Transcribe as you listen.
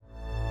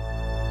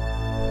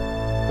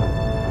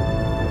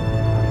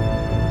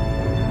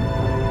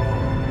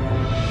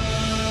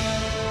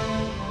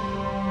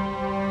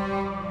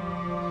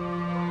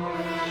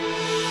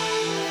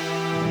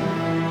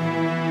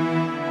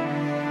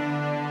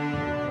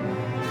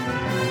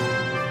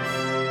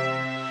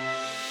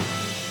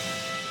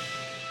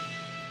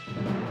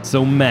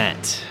So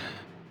Matt,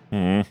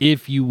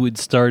 if you would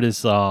start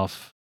us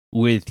off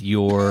with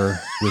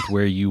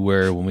where you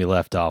were when we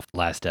left off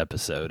last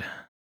episode.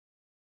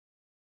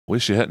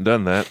 Wish you hadn't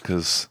done that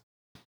because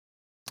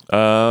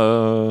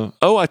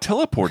I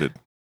teleported.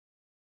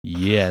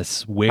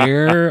 Yes,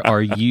 where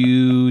are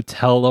you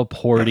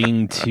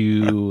teleporting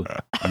to,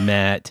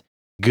 Matt?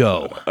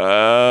 Go.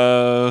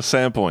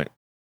 Sandpoint.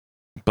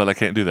 But I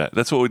can't do that.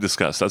 That's what we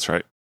discussed. That's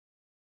right.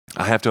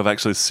 I have to have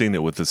actually seen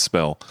it with this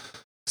spell.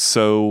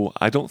 So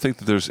I don't think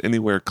that there's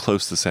anywhere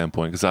close to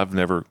Sandpoint because I've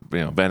never,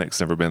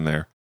 Vanek's never been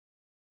there.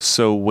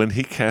 So when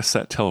he casts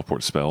that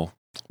teleport spell,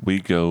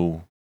 we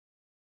go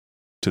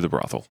to the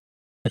brothel.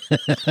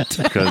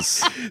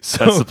 Because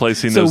that's the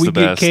place he knows the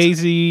best. So we get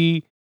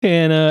Casey,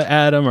 Hannah,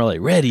 Adam are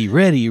like, ready.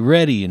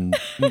 And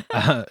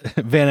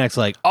Vanek's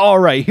like, all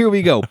right, here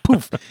we go.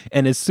 Poof.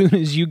 And as soon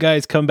as you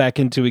guys come back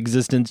into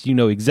existence, you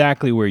know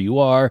exactly where you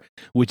are,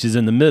 which is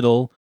in the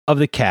middle of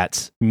the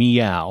cat's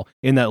meow,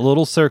 in that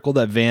little circle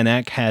that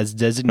Vanek has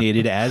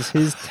designated as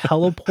his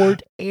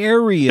teleport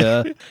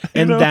area.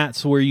 And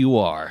that's where you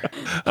are.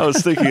 I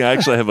was thinking I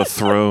actually have a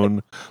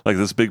throne, like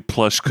this big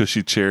plush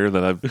cushy chair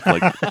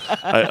that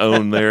I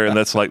own there. And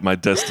that's like my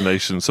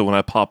destination. So when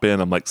I pop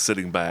in, I'm like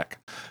sitting back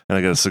and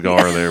I got a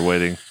cigar there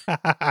waiting.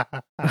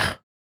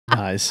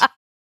 Nice.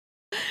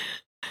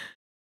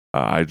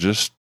 I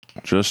just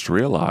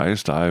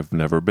realized I've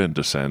never been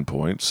to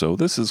Sandpoint, so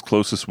this is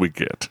closest we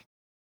get.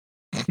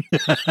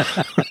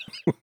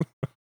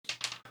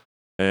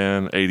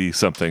 And 80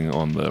 something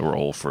on the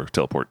roll for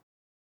teleport.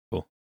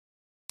 Cool.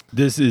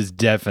 This is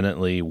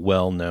definitely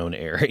well-known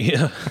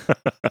area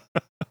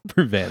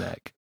for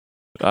Vanek.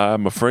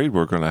 I'm afraid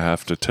we're going to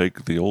have to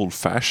take the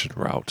old-fashioned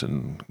route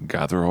and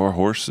gather our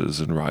horses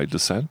and ride to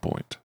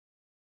Sandpoint.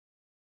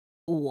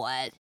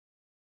 What?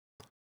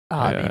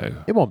 I mean,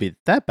 it won't be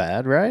that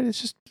bad, right?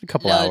 It's just a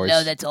couple hours.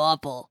 No, that's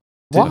awful.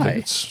 I Why? think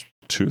it's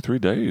 2 or 3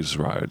 days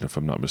ride, if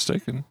I'm not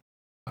mistaken.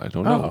 I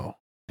don't know. Oh.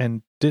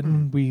 And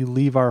didn't we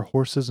leave our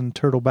horses in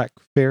Turtleback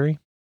Ferry?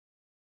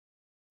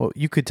 Well,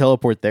 you could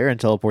teleport there and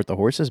teleport the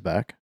horses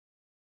back.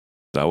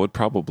 That would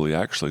probably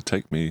actually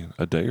take me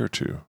a day or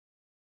two.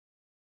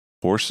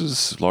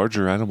 Horses,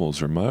 larger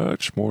animals, are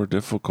much more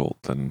difficult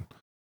than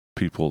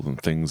people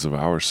and things of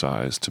our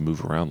size to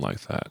move around like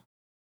that.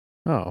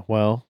 Oh,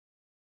 well.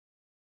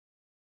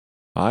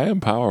 I am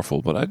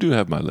powerful, but I do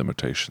have my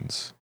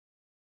limitations.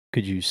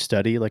 Could you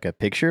study like a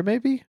picture,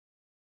 maybe?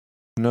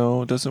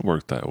 No, it doesn't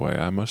work that way.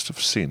 I must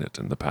have seen it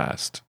in the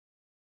past.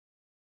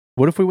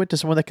 What if we went to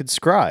someone that could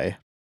scry?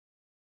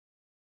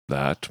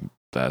 That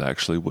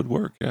actually would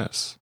work,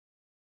 yes.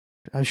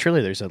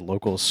 Surely there's a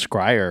local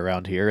scryer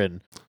around here, and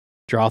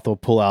Droth will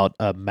pull out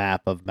a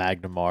map of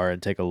Magnamar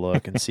and take a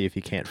look and see if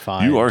he can't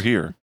find. You are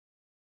here.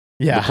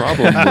 Yeah.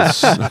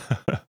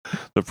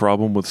 The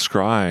problem with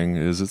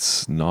scrying is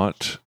it's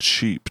not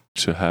cheap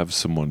to have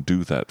someone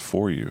do that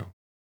for you.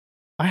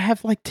 I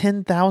have like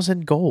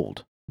 10,000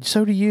 gold.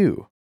 So do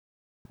you.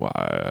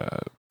 Why,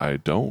 I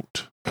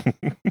don't.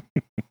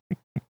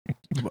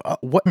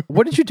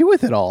 What did you do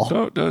with it all?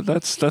 No,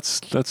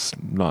 that's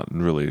not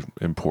really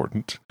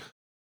important.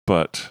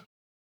 But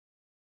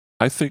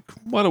I think,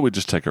 why don't we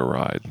just take a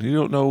ride?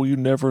 You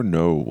never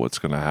know what's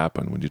going to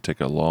happen when you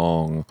take a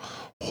long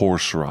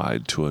horse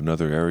ride to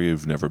another area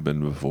you've never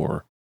been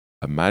before.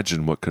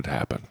 Imagine what could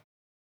happen.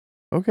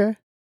 Okay.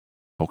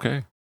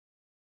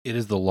 It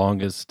is the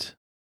longest,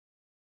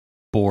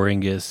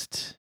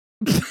 boringest,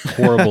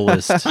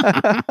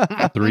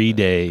 horriblest 3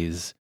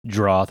 days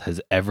Droth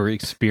has ever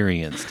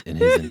experienced in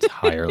his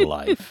entire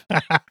life.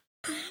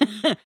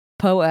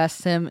 Poe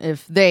asks him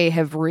if they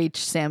have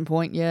reached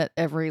Sandpoint yet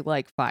every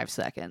 5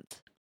 seconds.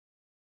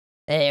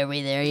 Hey, are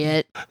we there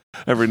yet?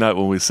 Every night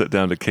when we sit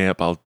down to camp,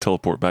 I'll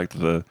teleport back to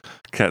the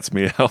cat's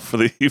meow for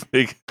the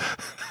evening.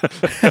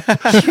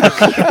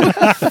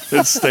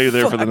 And stay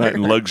there for the night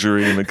in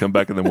luxury and then come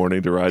back in the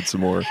morning to ride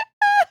some more.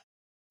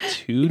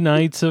 2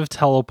 nights of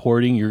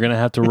teleporting. You're going to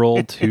have to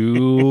roll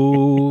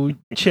 4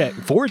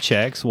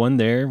 checks, one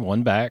there,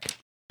 one back.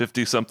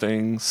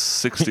 50-something,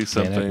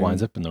 60-something.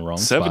 Winds up in the wrong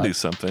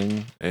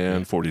 70-something,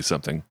 and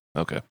 40-something.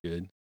 Okay.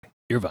 Good.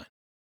 You're fine.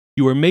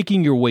 You are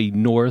making your way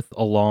north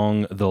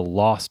along the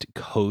Lost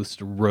Coast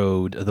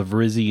Road, the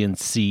Verizian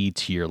Sea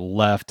to your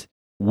left,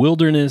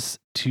 wilderness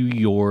to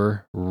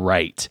your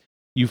right.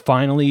 You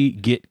finally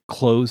get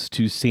close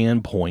to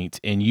Sandpoint,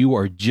 and you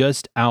are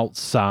just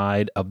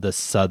outside of the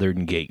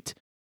southern gate.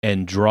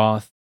 And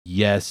Droth,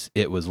 yes,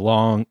 it was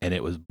long and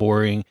it was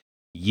boring.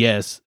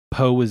 Yes,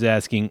 Poe was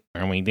asking,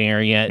 are we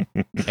there yet?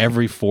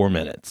 Every 4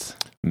 minutes.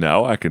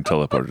 Now I can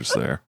teleport us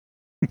there.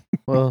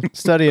 Well,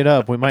 study it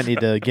up. We might need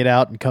to get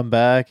out and come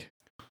back.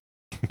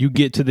 You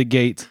get to the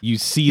gates, you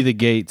see the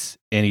gates,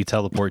 and he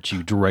teleports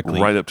you directly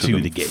right up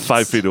to the gates.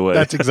 5 feet away.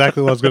 That's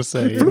exactly what I was going to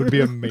say. It would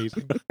be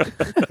amazing.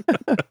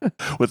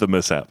 With a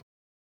mishap.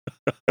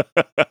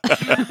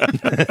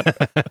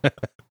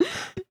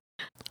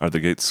 Are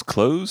the gates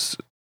closed?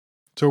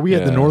 So are we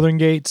at the northern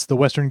gates, the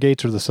western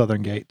gates, or the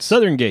southern gates?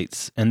 Southern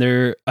gates. And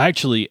there,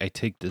 actually, I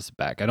take this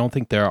back. I don't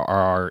think there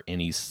are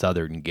any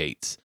southern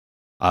gates.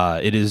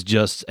 It is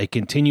just a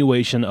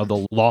continuation of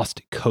the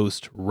Lost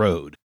Coast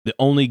Road. The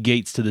only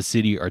gates to the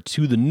city are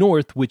to the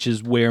north, which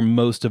is where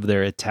most of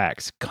their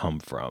attacks come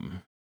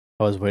from.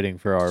 I was waiting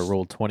for our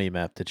Roll20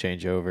 map to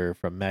change over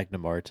from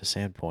Magnamar to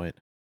Sandpoint.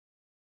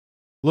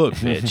 Look,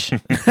 bitch.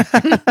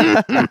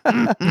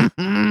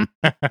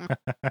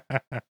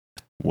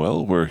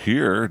 Well, we're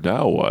here.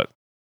 Now what?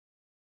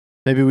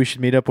 Maybe we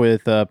should meet up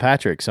with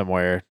Patrick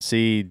somewhere.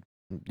 See,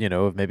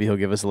 if maybe he'll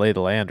give us a lay of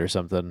the land or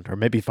something. Or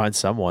maybe find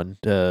someone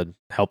to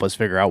help us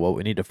figure out what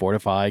we need to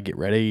fortify, get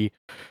ready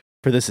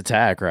for this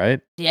attack,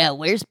 right? Yeah,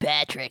 where's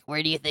Patrick?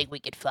 Where do you think we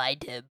could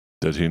find him?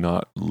 Did he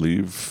not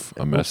leave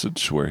a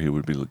message where he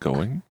would be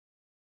going?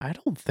 I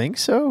don't think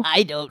so.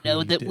 I don't know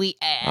You that did- we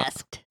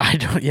asked. I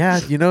don't, yeah,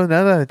 now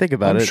that I think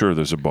about I'm it. sure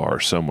there's a bar You're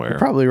somewhere.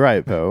 probably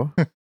right, Poe.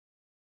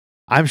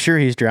 I'm sure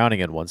he's drowning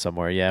in one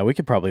somewhere. Yeah, we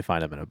could probably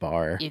find him in a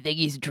bar. You think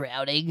he's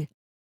drowning?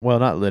 Well,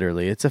 not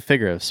literally. It's a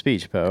figure of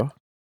speech, Poe.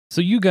 So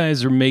you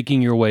guys are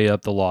making your way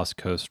up the Lost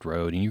Coast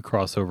Road, and you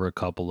cross over a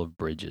couple of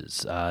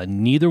bridges.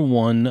 Neither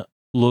one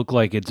look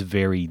like it's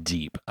very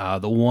deep.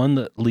 The one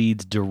that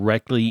leads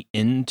directly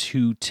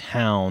into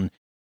town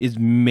is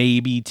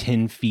maybe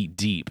 10 feet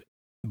deep.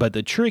 But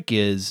the trick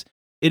is,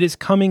 it is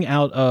coming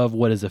out of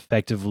what is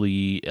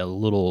effectively a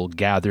little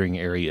gathering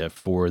area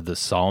for the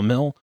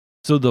sawmill.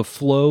 So the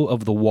flow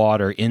of the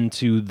water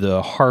into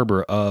the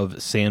harbor of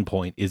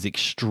Sandpoint is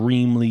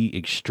extremely,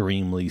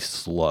 extremely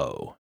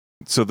slow.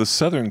 So the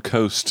southern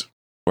coast,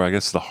 or I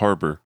guess the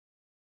harbor,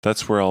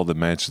 that's where all the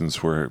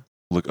mansions were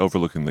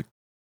overlooking the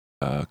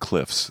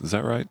cliffs. Is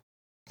that right?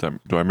 Do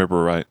I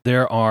remember right?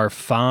 There are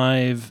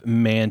 5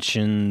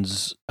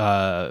 mansions,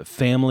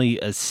 family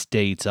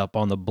estates up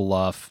on the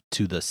bluff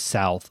to the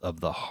south of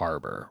the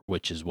harbor,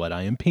 which is what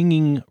I am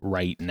pinging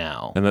right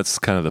now. And that's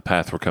kind of the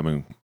path we're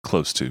coming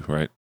close to,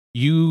 right?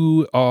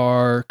 You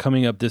are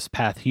coming up this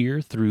path here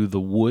through the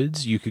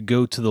woods. You could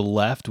go to the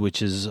left,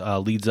 which is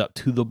leads up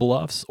to the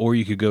bluffs, or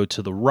you could go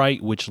to the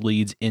right, which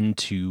leads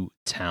into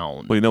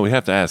town. Well, we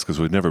have to ask because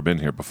we've never been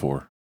here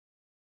before.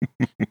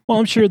 Well,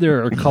 I'm sure there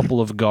are a couple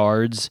of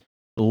guards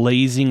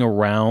lazing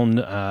around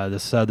the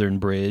southern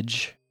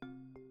bridge.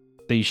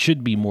 They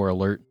should be more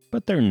alert,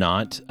 but they're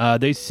not.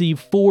 They see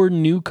 4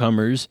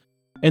 newcomers,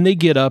 and they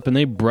get up and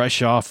they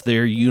brush off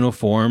their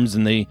uniforms,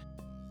 and they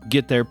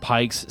get their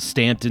pikes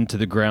stamped into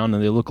the ground,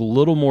 and they look a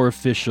little more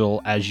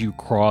official as you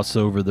cross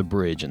over the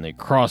bridge. And they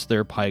cross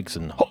their pikes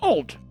and,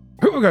 "Halt!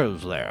 Who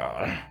goes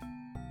there?"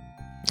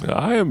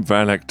 I am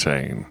Van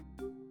Actane.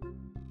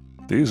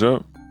 These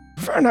are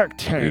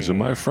 "Vernactane."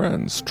 my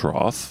friends.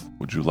 Troth,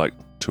 would you like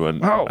to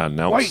Oh,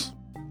 announce? wait.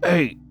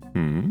 Hey,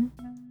 Hmm?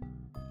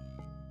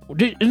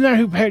 isn't that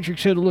who Patrick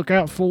said to look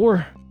out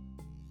for?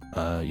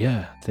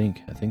 Yeah, I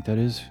think that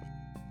is.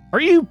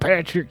 Are you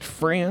Patrick's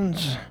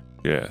friends?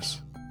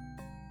 Yes.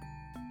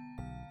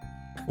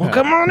 Well,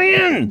 come on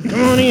in.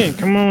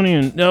 Come on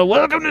in.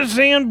 Welcome to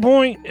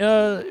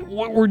Sandpoint.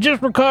 We're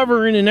just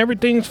recovering and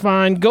everything's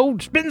fine. Go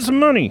spend some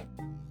money.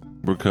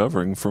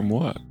 Recovering from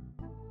what?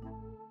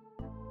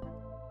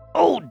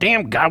 Oh,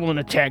 damn goblin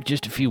attack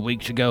just a few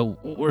weeks ago.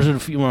 Or was it a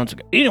few months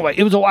ago? Anyway,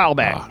 it was a while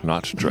back. Ah,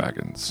 not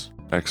dragons.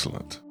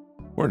 Excellent.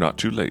 We're not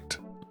too late.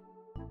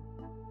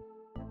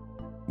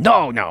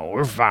 No,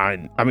 we're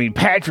fine. I mean,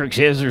 Patrick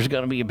says there's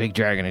going to be a big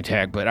dragon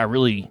attack, but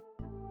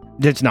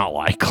that's not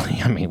likely.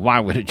 I mean,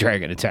 why would a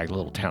dragon attack the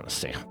little town of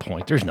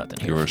Sandpoint? There's nothing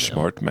here. You're a for them.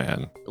 smart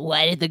man.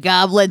 Why did the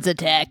goblins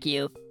attack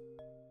you?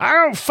 I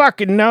don't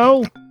fucking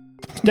know.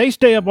 They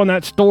stay up on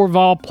that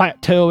Storval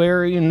Plateau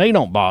area, and they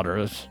don't bother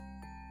us.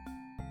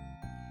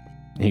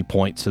 He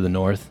points to the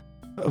north.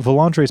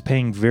 Volantre is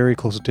paying very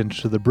close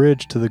attention to the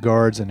bridge, to the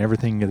guards, and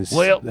everything that is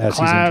Well, as he's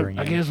Clive, entering.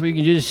 I in. guess we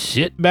can just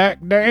sit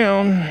back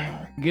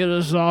down, get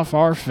us off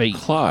our feet.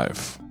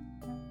 Clive.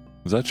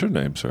 Is that your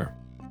name, sir?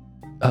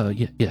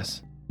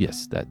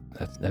 Yes,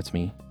 that's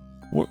me.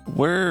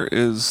 Where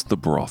is the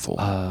brothel?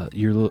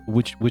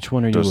 Which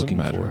one are you Doesn't looking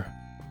matter. for?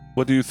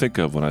 What do you think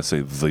of when I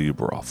say the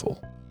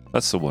brothel?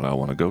 That's the one I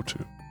want to go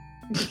to.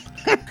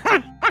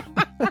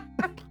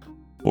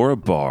 Or a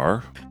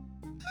bar.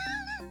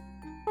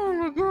 Oh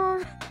my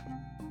god.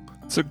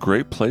 It's a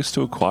great place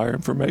to acquire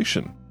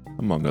information,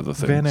 among other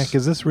things. Vanek,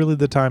 is this really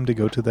the time to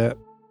go to that?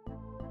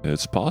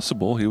 It's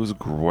possible. He was a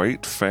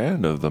great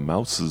fan of the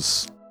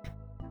mouse's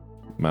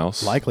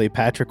mouse. Likely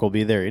Patrick will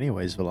be there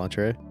anyways,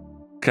 Volantre.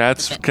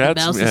 Cats,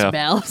 Mouse is yeah.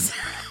 mouse.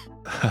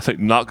 I think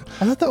Knoxville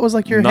I thought that was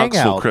like your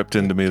hangout. crept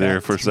into me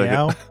there for a second.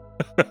 Meow.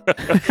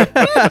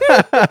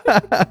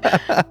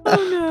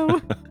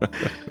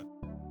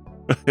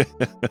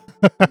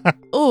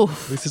 Oh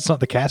Oof. At least it's not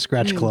the Cat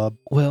Scratch Mm. Club.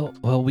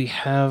 Well, we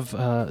have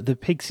the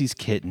Pixie's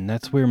Kitten.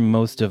 That's where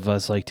most of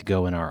us like to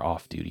go in our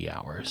off-duty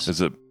hours.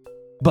 Is it?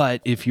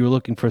 But if you're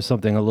looking for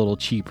something a little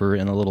cheaper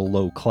and a little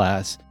low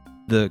class,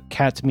 the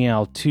Cat's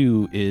Meow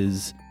 2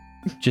 is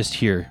just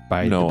here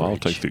by No, the I'll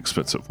bridge. take the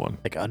expensive one.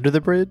 Like under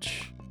the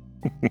bridge?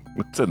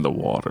 It's in the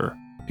water.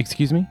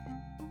 Excuse me?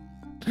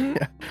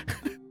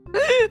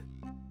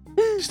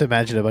 Just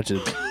imagine a bunch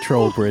of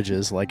troll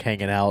bridges like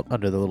hanging out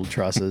under the little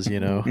trusses, you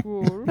know?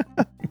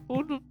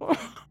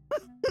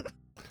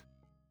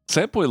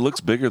 Sandpoint looks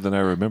bigger than I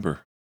remember.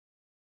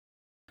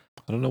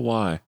 I don't know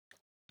why.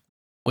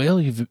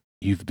 Well,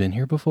 you've been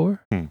here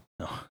before? Hmm.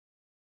 No.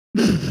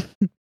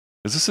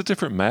 Is this a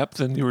different map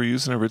than you were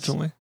using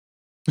originally?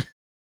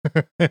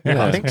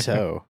 Yeah. I think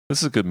so. This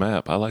is a good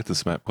map. I like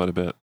this map quite a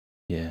bit.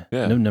 Yeah.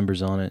 Yeah. No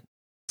numbers on it,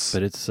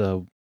 but it's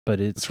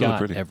It's really got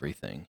pretty.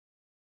 everything.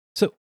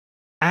 So,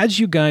 as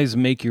you guys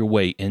make your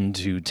way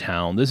into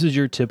town, this is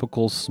your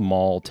typical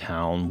small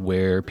town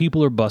where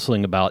people are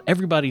bustling about.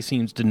 Everybody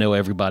seems to know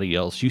everybody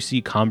else. You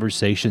see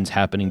conversations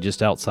happening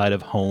just outside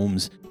of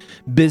homes.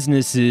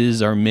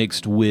 Businesses are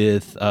mixed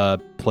with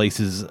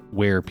places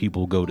where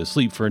people go to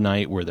sleep for a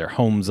night, where their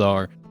homes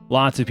are.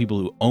 Lots of people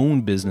who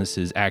own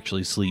businesses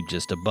actually sleep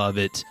just above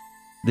it.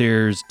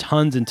 There's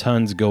tons and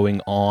tons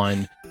going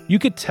on. You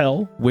could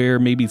tell where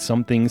maybe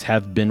some things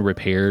have been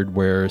repaired,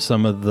 where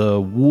some of the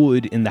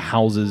wood in the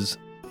houses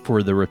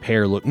for the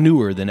repair look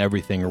newer than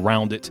everything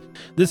around it.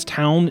 This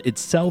town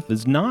itself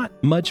is not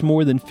much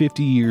more than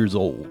 50 years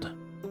old.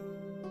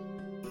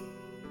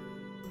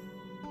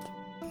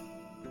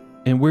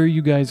 And where are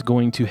you guys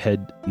going to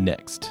head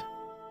next?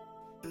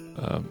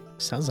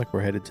 Sounds like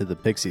we're headed to the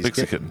Pixies.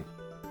 Pixie Kitten. Kitten.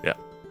 Yeah.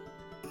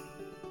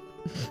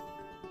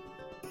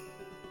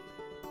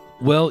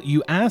 Well,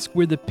 you ask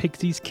where the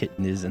Pixie's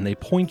Kitten is, and they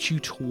point you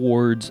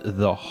towards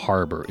the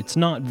harbor. It's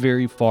not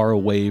very far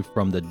away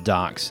from the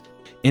docks,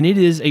 and it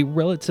is a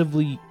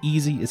relatively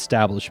easy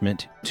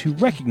establishment to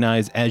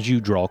recognize as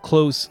you draw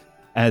close,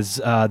 as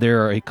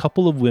there are a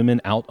couple of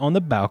women out on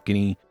the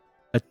balcony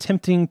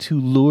attempting to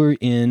lure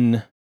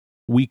in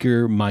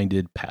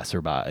weaker-minded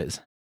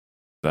passerbys.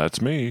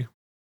 That's me.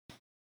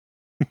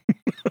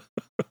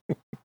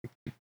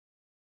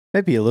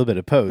 Maybe a little bit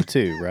of Poe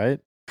too, right?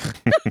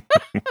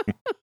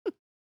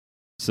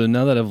 So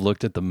now that I've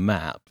looked at the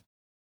map,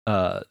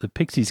 the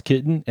Pixie's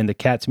Kitten and the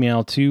Cat's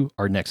Meow 2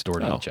 are next door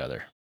to Oh. each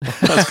other.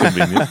 That's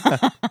convenient.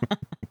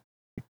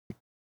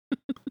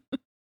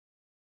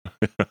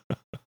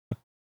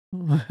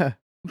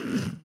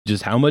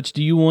 Just how much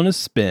do you want to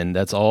spend?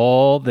 That's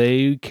all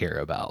they care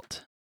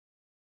about.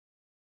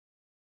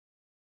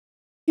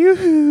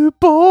 Yoo-hoo,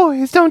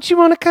 boys, don't you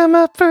want to come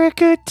up for a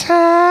good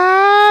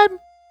time?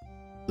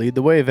 Lead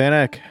the way,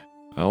 Vanek.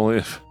 Only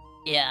if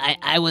Yeah,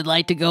 I would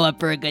like to go up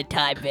for a good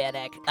time,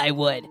 Vanek. I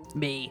would.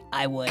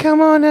 I would.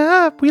 Come on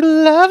up. We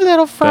love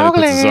little Fanny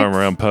puts his froglets. arm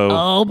around Poe.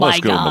 Oh, my Let's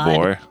go, my God.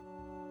 boy.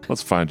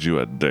 Let's find you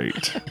a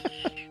date.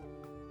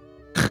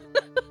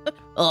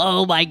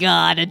 Oh my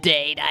god, a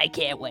date. I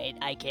can't wait.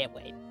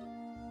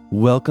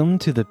 Welcome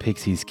to the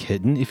Pixie's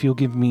Kitten. If you'll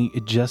give me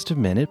just a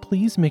minute,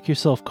 please make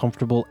yourself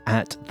comfortable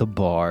at the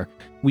bar.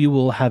 We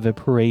will have a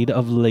parade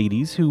of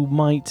ladies who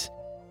might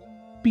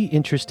be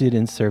interested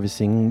in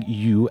servicing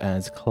you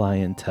as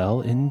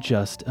clientele in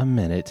just a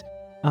minute.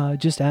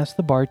 Just ask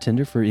the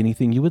bartender for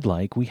anything you would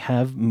like. We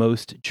have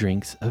most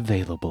drinks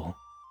available.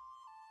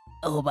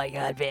 Oh my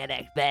god,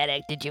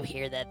 Vanek, did you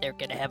hear that? They're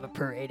gonna have a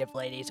parade of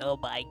ladies. Oh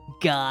my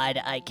god,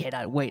 I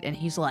cannot wait. And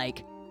he's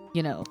like,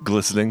 you know,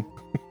 Glistening.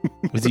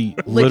 Was he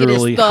Licking his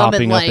literally thumb and,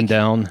 hopping up like- and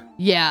down?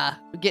 yeah,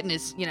 getting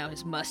his,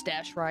 his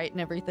mustache right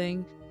and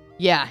everything.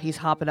 Yeah, he's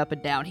hopping up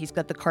and down. He's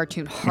got the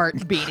cartoon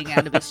heart beating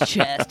out of his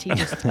chest. He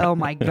just, oh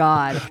my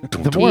god.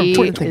 The more He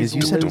important thing is is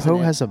you said losing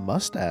Poe it. has a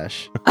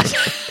mustache.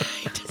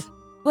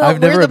 Well, I've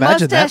never where the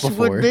imagined that mustache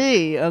before. would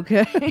be,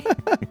 okay?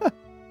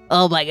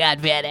 Oh my god,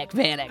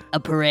 Vanek, a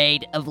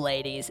parade of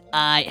ladies.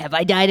 Have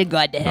I died and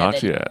gone to heaven?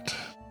 Not yet.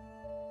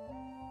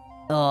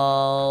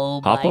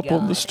 Oh Hop my up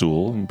god. on the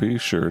stool and be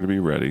sure to be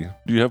ready.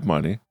 Do you have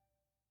money?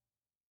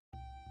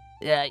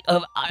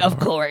 Of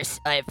course,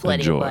 I have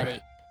plenty Enjoy. of money.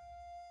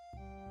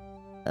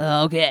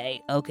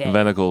 Okay.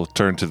 Vanek will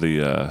turn to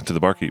the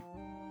barkeep.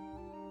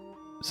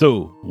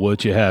 So,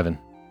 what you having?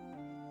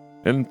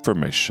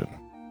 Information.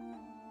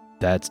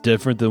 That's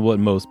different than what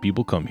most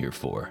people come here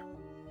for.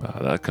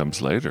 That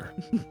comes later.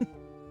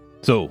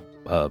 So,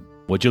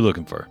 what you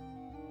looking for?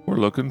 We're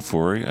looking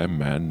for a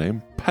man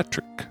named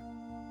Patrick.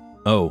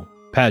 Oh,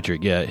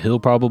 Patrick, yeah, he'll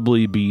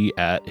probably be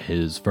at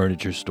his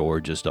furniture store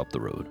just up the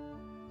road.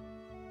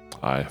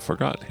 I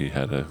forgot he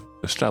had a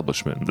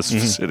establishment in this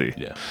Mhm. city.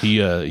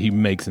 Yeah, he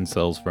makes and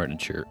sells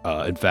furniture.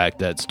 In fact,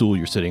 that stool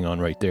you're sitting on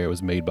right there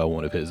was made by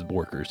one of his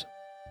workers.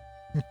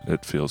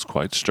 It feels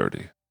quite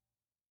sturdy.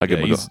 I Yeah, give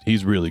him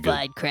he's really good.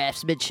 Fine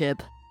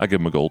craftsmanship. I give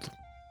him a gold.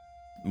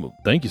 Well,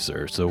 thank you,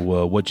 sir. So,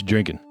 what you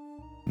drinking?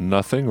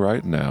 Nothing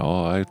right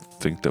now. I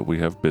think that we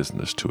have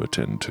business to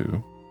attend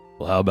to.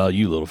 Well, how about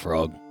you, little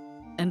frog?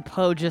 And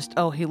Poe just,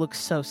 he looks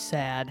so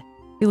sad.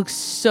 He looks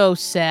so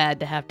sad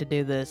to have to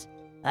do this.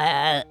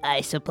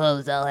 I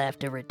suppose I'll have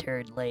to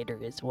return later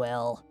as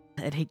well.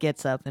 And he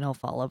gets up and he'll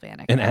follow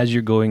Vanek. And as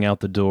you're going out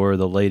the door,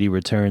 the lady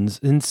returns.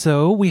 And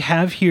so we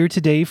have here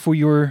today for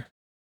your,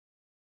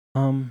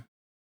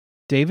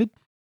 David,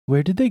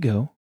 where did they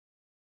go?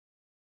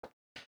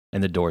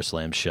 And the door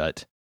slams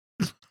shut.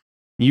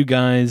 You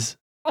guys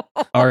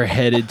are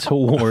headed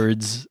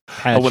towards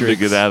I wanted to Patrick's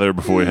get out of there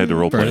before we had to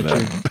roleplay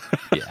furniture.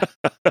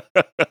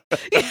 that.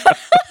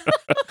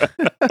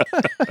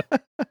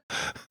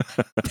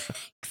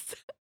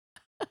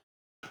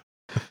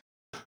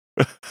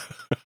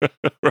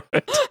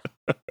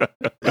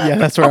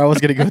 That's where I was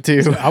going to go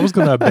to. I was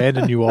going to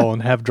abandon you all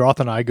and have Droth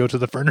and I go to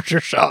the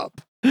furniture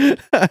shop. We're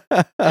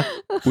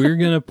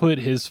going to put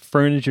his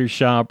furniture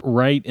shop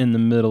right in the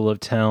middle of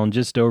town,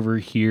 just over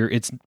here.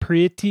 It's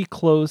pretty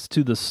close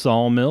to the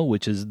sawmill,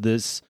 which is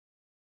this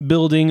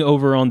building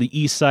over on the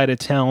east side of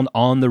town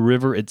on the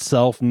river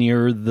itself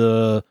near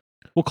the,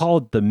 we'll call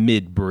it the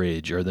mid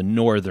bridge or the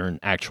northern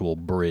actual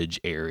bridge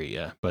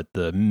area, but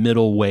the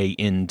middle way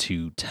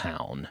into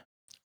town.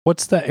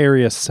 What's the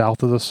area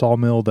south of the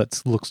sawmill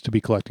that looks to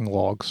be collecting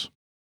logs?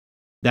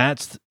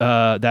 That's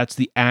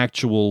the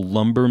actual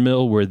lumber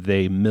mill where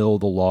they mill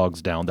the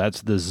logs down.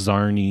 That's the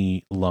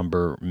Zarni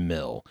lumber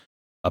mill.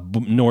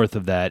 North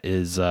of that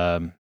is where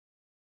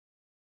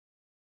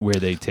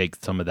they take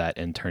some of that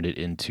and turn it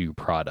into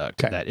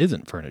product that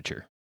isn't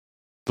furniture.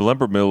 The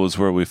lumber mill is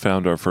where we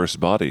found our first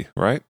body,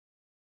 right?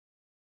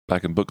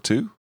 Back in book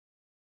 2?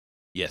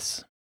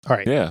 Yes. All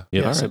right. Yeah.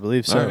 Yep. Yes, All I right.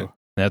 believe so. All right.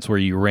 That's where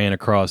you ran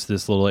across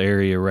this little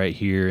area right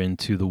here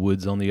into the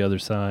woods on the other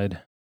side.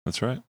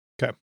 That's right.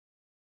 Okay.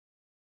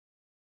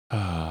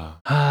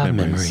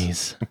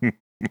 Memories.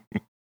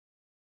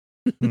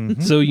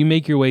 Mhm. So you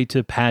make your way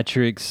to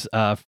Patrick's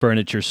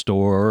furniture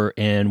store,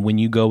 and when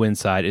you go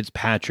inside, it's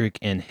Patrick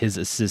and his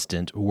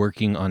assistant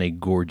working on a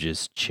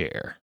gorgeous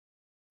chair.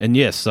 And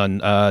yes, son,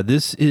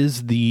 this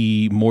is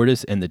the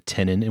mortise and the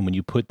tenon, and when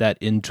you put that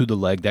into the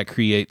leg, that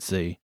creates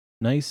a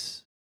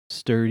nice,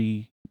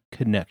 sturdy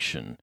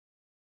connection.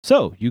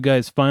 So you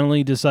guys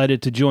finally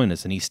decided to join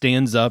us, and he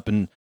stands up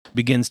and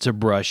begins to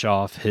brush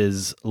off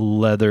his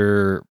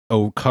leather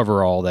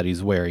coverall that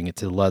he's wearing.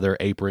 It's a leather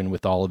apron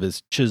with all of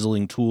his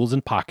chiseling tools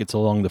and pockets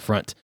along the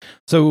front.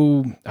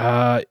 So,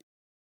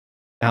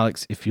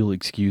 Alex, if you'll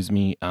excuse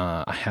me,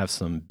 I have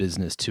some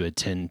business to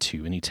attend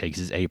to. And he takes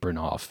his apron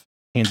off,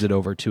 hands it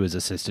over to his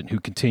assistant, who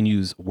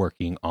continues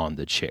working on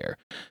the chair.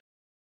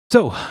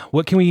 So,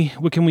 what can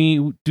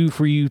we do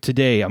for you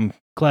today? I'm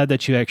glad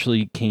that you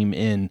actually came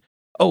in.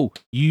 Oh,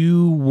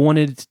 you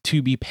wanted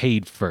to be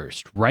paid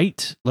first,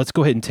 right? Let's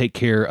go ahead and take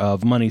care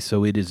of money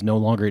so it is no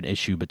longer an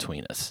issue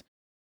between us.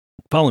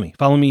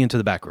 Follow me into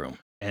the back room.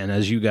 And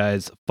as you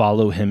guys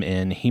follow him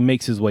in, he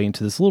makes his way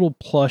into this little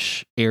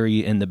plush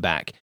area in the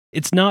back.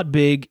 It's not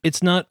big,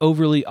 it's not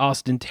overly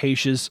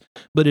ostentatious,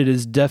 but it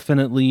is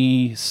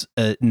definitely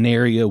an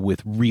area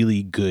with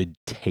really good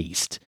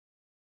taste.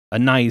 A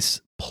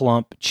nice,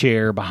 plump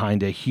chair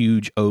behind a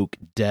huge oak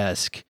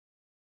desk.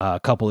 A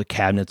couple of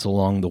cabinets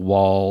along the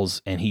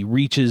walls, and he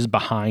reaches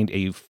behind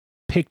a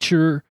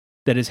picture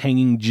that is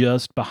hanging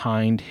just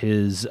behind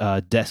his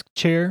desk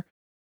chair,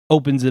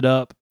 opens it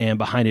up, and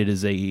behind it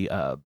is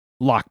a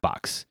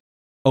lockbox.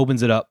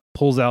 Opens it up,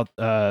 pulls out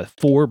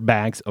 4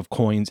 bags of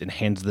coins, and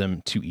hands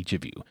them to each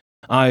of you.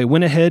 I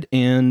went ahead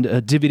and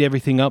divvied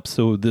everything up,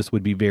 so this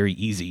would be very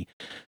easy.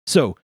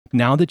 So,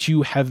 now that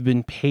you have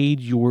been paid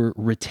your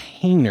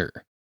retainer,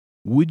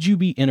 would you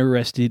be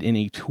interested in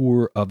a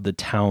tour of the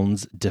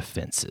town's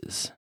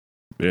defenses?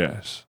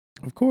 Yes.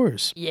 Of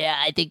course. Yeah,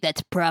 I think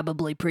that's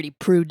probably pretty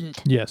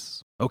prudent.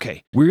 Yes.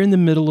 Okay, we're in the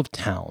middle of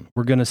town.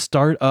 We're going to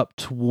start up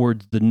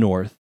towards the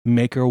north,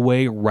 make our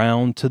way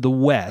round to the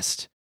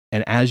west,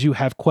 and as you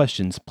have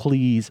questions,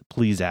 please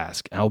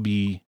ask. I'll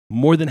be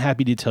more than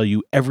happy to tell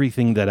you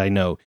everything that I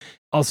know.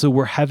 Also,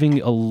 we're having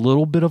a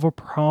little bit of a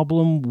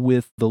problem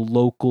with the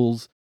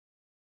locals.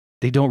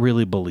 They don't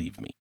really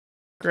believe me.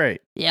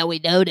 Great. Yeah, we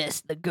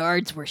noticed. The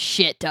guards were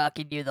shit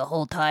talking to you the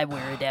whole time we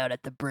were down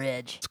at the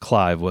bridge. It's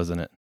Clive,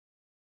 wasn't it?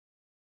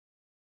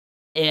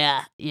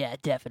 Yeah,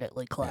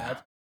 definitely,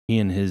 Clive. He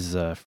and his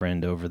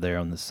friend over there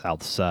on the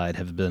south side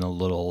have been a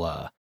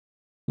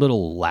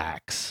little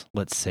lax,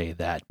 let's say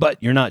that.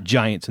 But you're not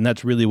giants, and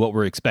that's really what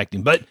we're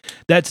expecting. But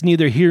that's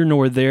neither here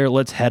nor there.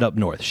 Let's head up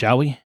north, shall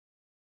we?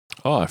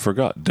 Oh, I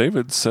forgot.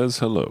 David says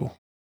hello.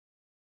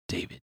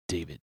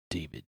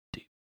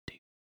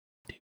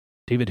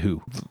 David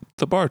who?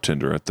 The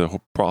bartender at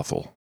the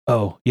brothel.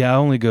 Oh, yeah, I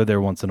only go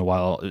there once in a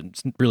while.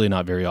 It's really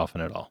not very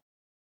often at all.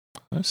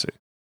 I see.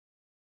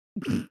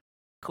 Of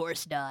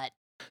course not.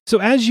 So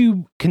as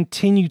you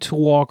continue to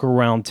walk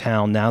around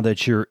town, now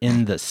that you're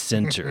in the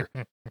center,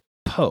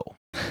 Poe,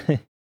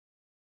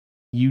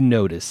 you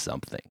notice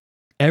something.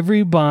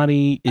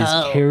 Everybody is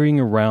carrying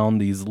around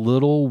these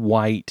little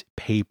white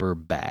paper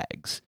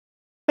bags.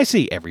 I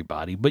say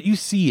everybody, but you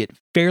see it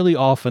fairly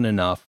often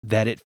enough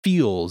that it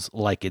feels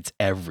like it's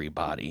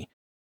everybody.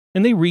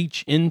 And they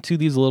reach into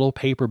these little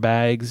paper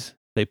bags,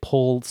 they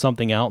pull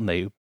something out, and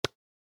they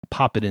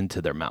pop it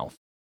into their mouth.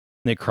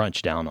 And they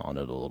crunch down on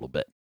it a little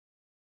bit.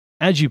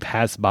 As you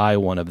pass by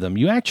one of them,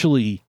 you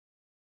actually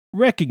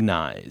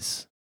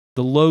recognize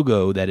the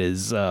logo that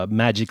is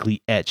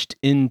magically etched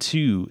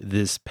into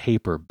this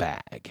paper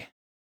bag.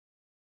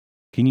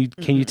 Can you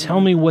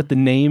tell me what the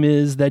name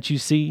is that you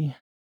see?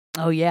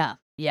 Oh, yeah.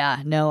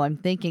 Yeah, no, I'm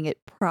thinking it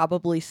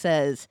probably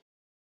says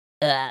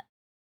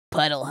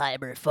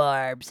Puddleheimer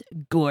Farms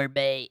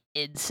Gourmet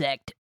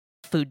Insect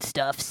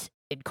Foodstuffs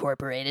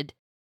Incorporated.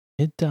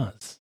 It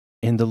does.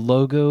 And the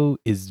logo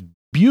is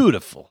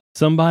beautiful.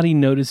 Somebody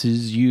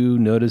notices you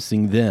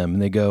noticing them,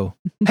 and they go,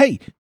 "Hey,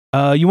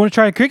 you want to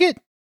try a cricket?"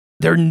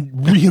 They're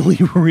really,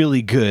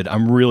 really good.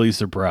 I'm really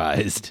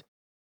surprised.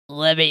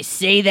 Let me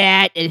see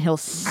that. And he'll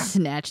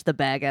snatch the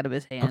bag out of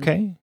his hand.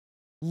 Okay.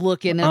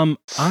 Looking at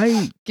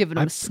giving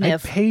him I a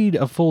sniff. paid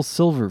a full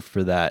silver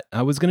for that.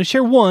 I was going to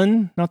share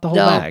one, not the whole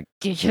No. bag.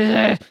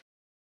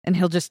 And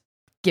he'll just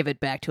give it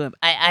back to him.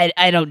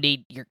 I don't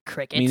need your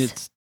crickets. I mean,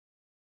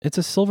 it's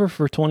a silver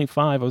for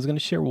 25. I was going to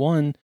share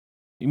one.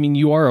 I mean,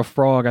 you are a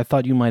frog. I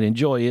thought you might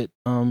enjoy it.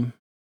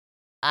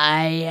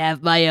 I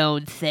have my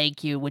own,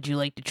 thank you. Would you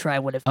like to try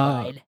one of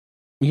mine?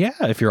 Yeah,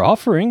 if you're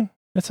offering,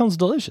 that sounds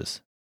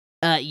delicious.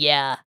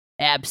 Yeah,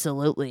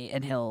 absolutely.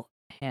 And he'll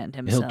hand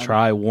him He'll some.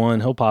 try one.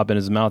 He'll pop in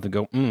his mouth and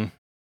go,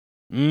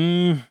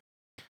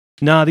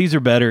 Nah, these are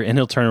better. And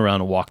he'll turn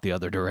around and walk the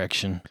other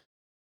direction.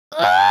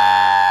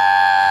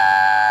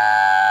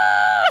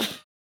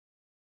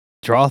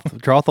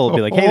 Drothel will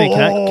be like, "Hey,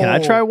 man, can I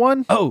try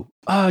one?" Oh,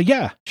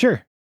 yeah,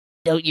 sure.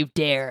 Don't you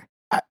dare.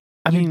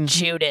 I mean,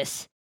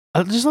 Judas.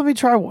 just let me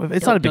try one.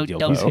 It's not a big deal.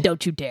 Bo.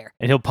 Don't you dare.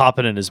 And he'll pop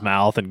it in his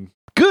mouth and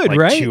Good, like,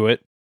 right? chew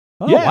it.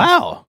 Oh, Yeah.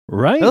 wow.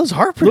 Right? Those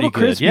are pretty Little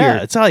good. crispier.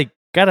 Yeah, it's like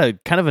got a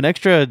kind of an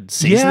extra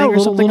seasoning yeah, or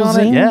something on it.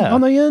 zing Yeah,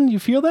 on the end. You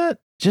feel that?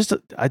 just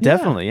I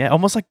definitely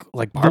almost like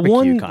The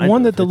barbecue kind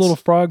one of. that the It's- little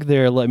frog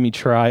there let me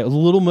try, a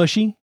little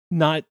mushy,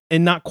 not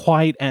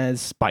quite as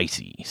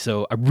spicy.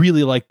 So I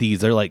really like these.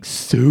 They're like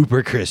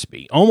super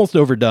crispy, almost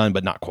overdone,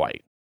 but not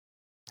quite.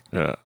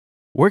 Yeah.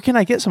 Where can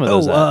I get some of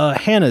those?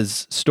 at?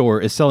 Hannah's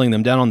store is selling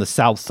them down on the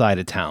south side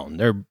of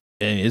town.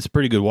 It's a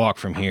pretty good walk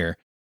from here.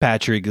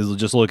 Patrick is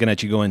just looking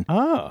at you, going,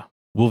 Oh,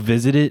 "We'll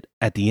visit it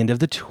at the end of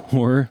the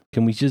tour.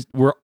 Can we just?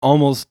 We're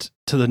almost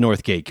to the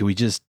north gate. Can we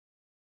just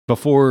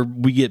before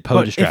we get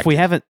but distracted? if we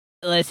haven't,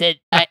 Listen,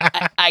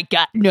 I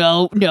got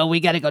no, we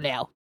gotta go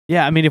now.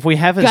 yeah, I mean, if we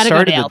haven't Gotta go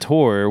started now. the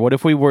tour, what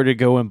if we were to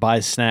go and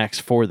buy snacks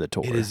for the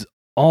tour? It is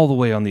all the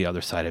way on the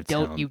other side of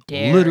Don't town. you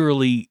dare.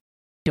 Literally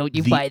Don't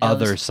you the buy those.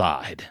 other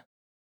side.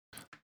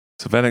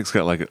 So Vanek's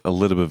got like a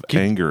little bit of Keep-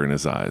 anger in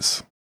his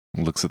eyes.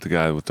 He looks at the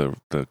guy with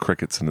the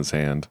crickets in his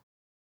hand.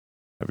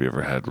 Have you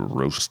ever had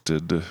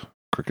roasted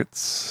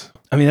crickets?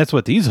 I mean, that's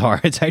what these are.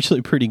 It's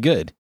actually pretty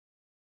good.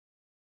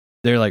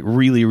 They're like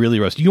really, really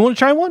roasted. You want to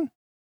try one?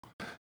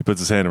 He puts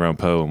his hand around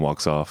Poe and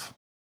walks off.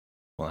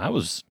 Well, that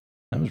was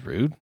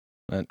rude.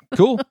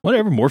 Cool.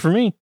 Whatever. More for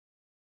me.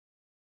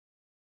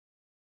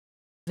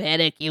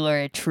 Vanek, you are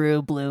a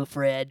true blue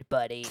friend,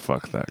 buddy.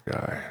 Fuck that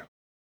guy.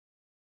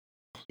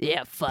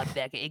 Yeah, fuck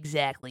that guy.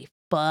 Exactly.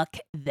 Fuck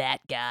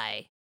that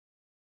guy.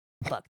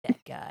 Fuck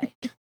that guy.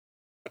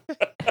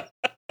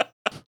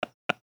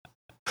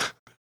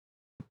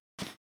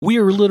 We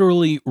are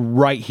literally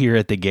right here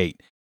at the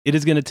gate. It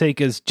is going to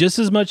take us just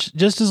as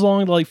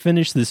long to like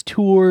finish this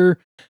tour,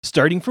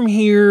 starting from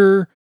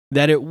here,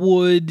 that it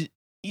would,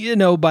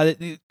 we're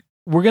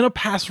going to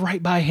pass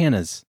right by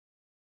Hannah's.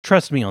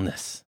 Trust me on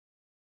this.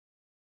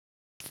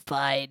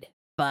 Fine.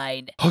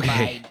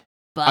 Okay.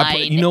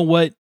 Fine. You know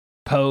what,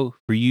 Poe?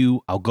 For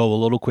you, I'll go a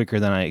little quicker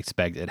than I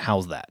expected.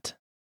 How's that?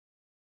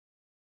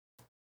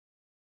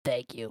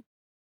 Thank you.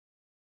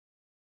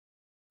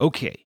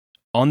 Okay.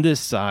 On this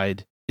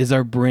side is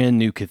our brand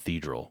new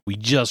cathedral. We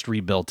just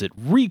rebuilt it,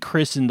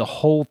 rechristened the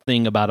whole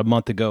thing about a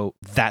month ago.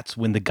 That's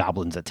when the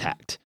goblins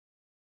attacked.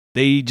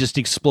 They just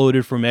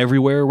exploded from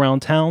everywhere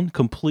around town,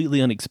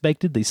 completely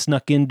unexpected. They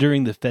snuck in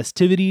during the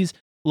festivities.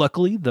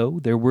 Luckily, though,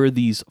 there were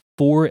these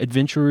 4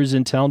 adventurers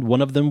in town.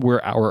 One of them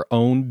were our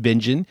own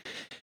Benjen.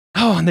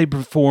 Oh, and they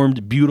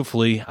performed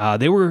beautifully.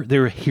 They were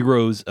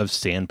heroes of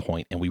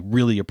Sandpoint, and we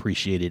really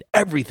appreciated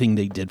everything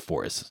they did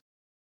for us.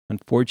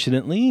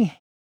 Unfortunately,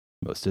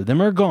 most of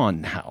them are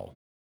gone now.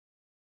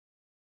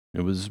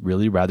 It was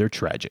really rather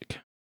tragic.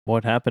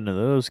 What happened to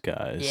those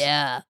guys?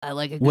 Yeah, I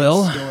like a good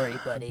Well, story,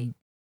 buddy.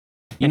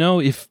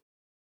 If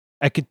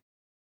I could,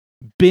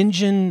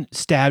 Benjen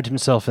stabbed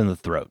himself in the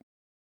throat.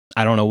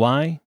 I don't know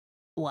why,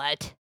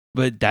 What?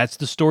 but that's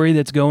the story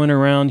that's going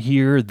around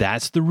here.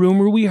 That's the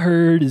rumor we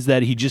heard, is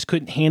that he just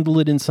couldn't handle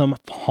it in some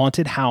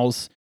haunted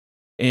house.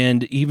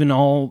 And even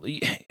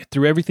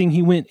through everything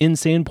he went in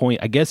Sandpoint,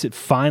 I guess it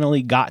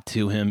finally got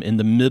to him in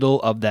the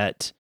middle of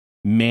that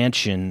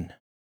mansion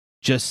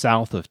just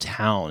south of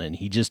town, and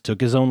he just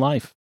took his own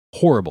life.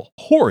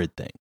 Horrid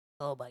thing.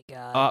 Oh my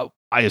god.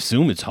 I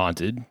assume it's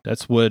haunted.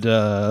 That's what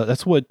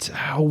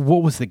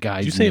what was the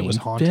guy's Did you say it name? was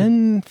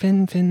haunted?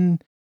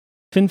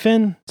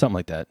 Fin, something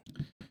like that.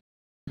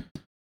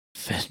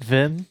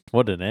 Fin?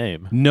 What a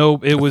name.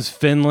 Nope, it was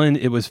Finland.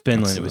 It was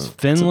Finland. It was It's a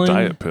Finland.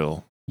 diet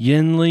pill.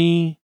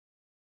 Yinli,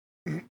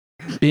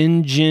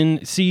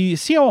 Benjen. See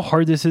how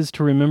hard this is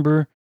to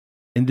remember?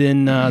 And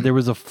then there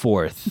was a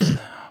 4th.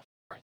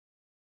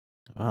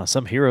 Wow,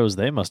 some heroes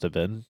they must have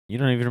been. You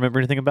don't even remember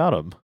anything about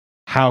them.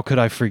 How could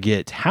I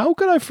forget? How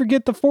could I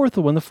forget the 4th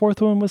one? The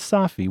 4th one was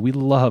Safi. We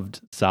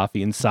loved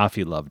Safi, and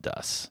Safi loved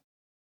us.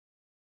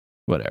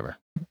 Whatever.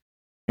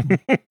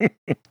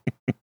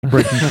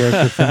 Breaking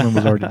character, Finland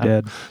was already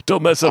dead.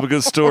 Don't mess up a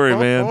good story,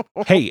 man.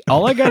 Hey,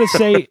 all I gotta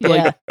say,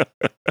 like,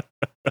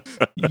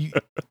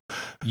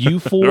 you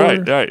 4.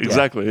 Right,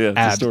 exactly. Yeah, it's a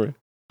Abs- story.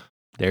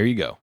 There you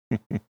go.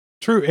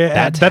 True.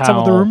 That's That's how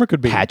what the rumor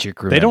could be. Patrick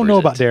They don't know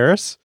about remembers it.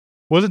 Darius.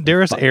 Wasn't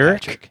Darius Fuck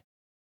Eric? Patrick.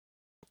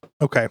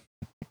 Okay.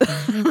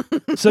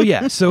 So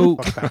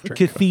Fuck Patrick.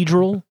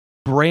 Cathedral,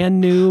 brand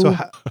new, So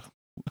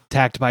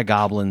attacked by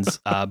goblins,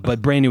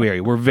 but brand new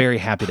area. We're very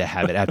happy to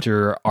have it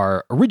after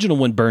our original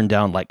one burned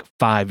down like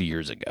 5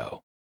 years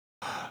ago.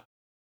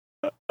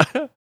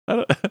 I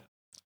don't-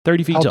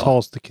 30 feet how tall. tall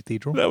is the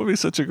cathedral? that would be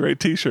such a great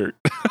T-shirt.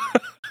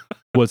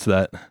 What's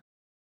that?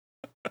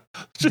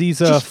 These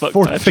Just fuck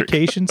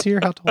fortifications here.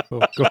 How tall?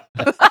 Oh, go.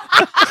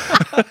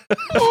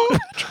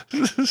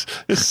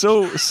 It's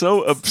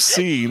so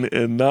obscene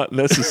and not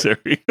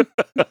necessary.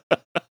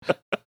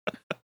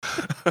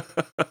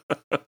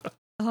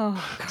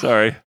 Oh, God.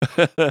 Sorry,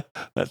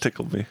 that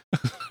tickled me.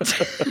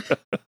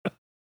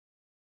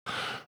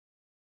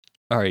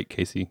 All right,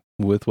 Casey,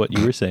 with what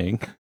you were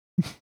saying.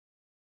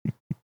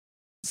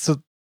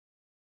 So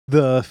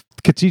the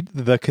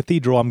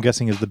cathedral, I'm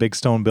guessing, is the big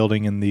stone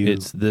building in the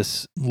It's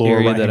this lower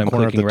area that right-hand I'm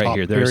corner of clicking the right top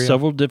here. There are area.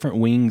 several different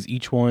wings.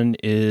 Each one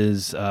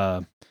is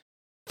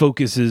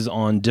focuses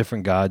on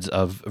different gods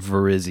of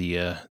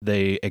Varizia.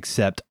 They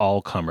accept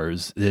all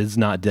comers. It is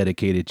not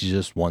dedicated to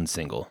just one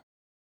single.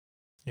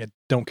 Yeah,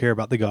 don't care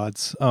about the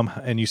gods.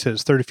 And you said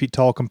it's 30 feet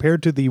tall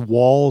compared to the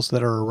walls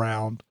that are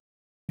around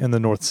in the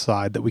north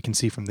side that we can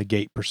see from the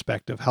gate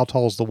perspective. How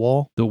tall is the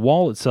wall? The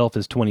wall itself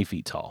is 20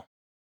 feet tall.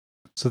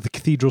 So the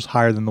cathedral's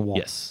higher than the wall.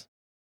 Yes.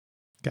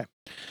 Okay.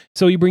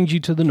 So he brings you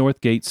to the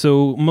north gate.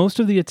 So most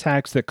of the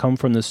attacks that come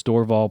from the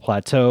Storval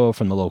Plateau,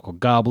 from the local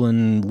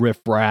goblin,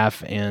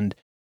 riffraff, and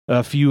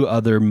a few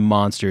other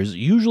monsters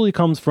usually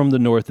comes from the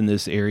north in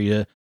this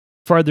area.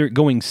 Farther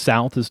going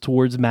south is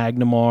towards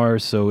Magnamar,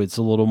 so it's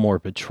a little more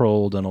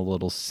patrolled and a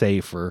little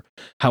safer.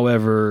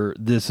 However,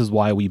 this is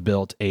why we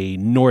built a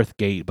north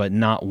gate, but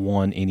not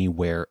one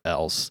anywhere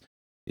else.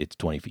 It's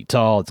 20 feet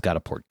tall. It's got a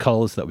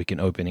portcullis that we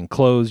can open and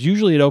close.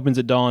 Usually it opens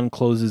at dawn,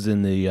 closes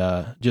in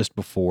the just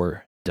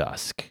before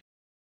dusk.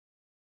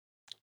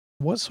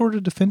 What sort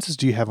of defenses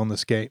do you have on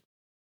this gate?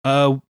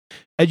 As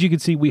you can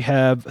see, we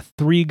have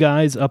 3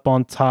 guys up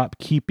on top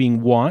keeping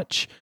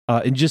watch.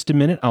 In just a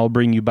minute, I'll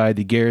bring you by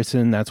the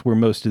garrison. That's where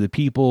most of the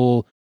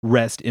people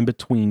rest in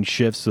between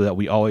shifts so that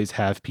we always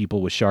have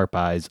people with sharp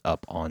eyes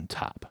up on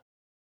top.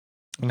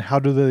 And how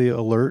do they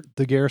alert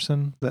the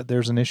garrison that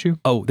there's an issue?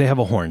 Oh, they have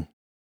a horn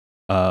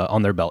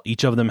on their belt.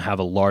 Each of them have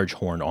a large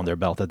horn on their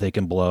belt that they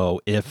can blow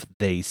if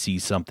they see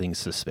something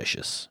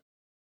suspicious.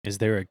 Is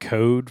there a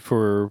code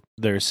for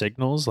their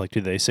signals? Like, do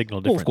they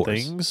signal Well, of different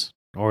course. things?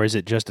 Or is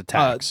it just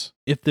attacks?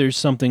 If there's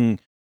something,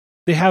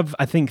 they have,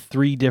 I think,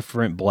 3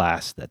 different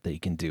blasts that they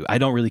can do. I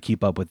don't really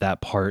keep up with that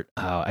part.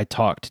 I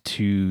talked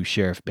to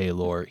Sheriff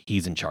Baylor.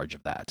 He's in charge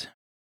of that.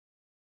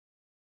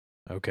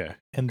 Okay.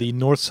 And the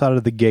north side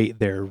of the gate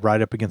there,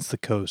 right up against the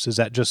coast, is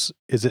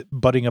it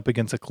butting up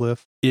against a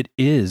cliff? It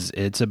is.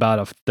 It's about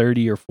a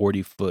 30 or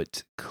 40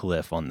 foot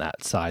cliff on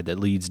that side that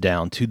leads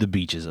down to the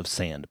beaches of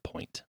Sand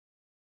Point.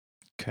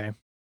 Okay.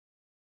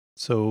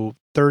 So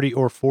 30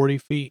 or 40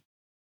 feet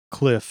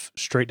cliff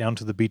straight down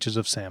to the beaches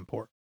of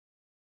Sandpoint.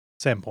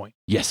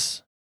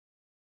 Yes.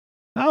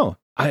 Oh,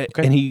 Okay.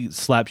 and he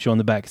slaps you on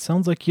the back.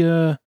 Sounds like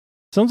you're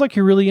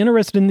really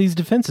interested in these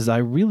defenses. I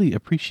really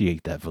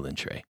appreciate that,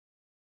 Valentre.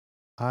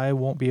 I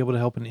won't be able to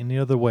help in any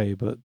other way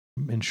but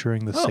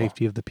ensuring the Oh.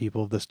 safety of the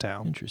people of this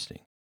town. Interesting.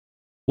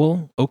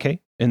 Well,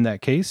 okay. In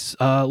that case,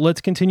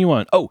 let's continue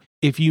on. Oh,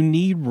 if you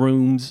need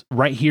rooms,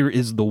 right here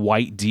is the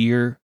White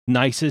Deer.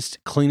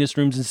 Nicest, cleanest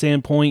rooms in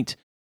Sandpoint.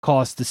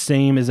 Cost the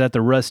same as at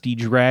the Rusty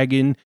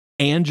Dragon.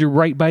 And you're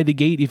right by the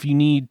gate if you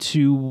need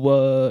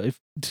to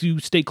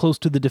stay close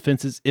to the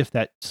defenses, if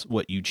that's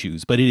what you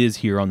choose. But it is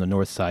here on the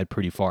north side,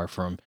 pretty far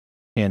from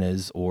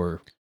Hannah's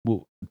or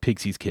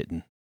Pixie's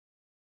Kitten.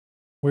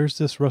 Where's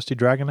this Rusty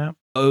Dragon at?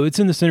 Oh, it's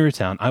in the center of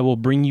town. I will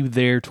bring you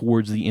there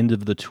towards the end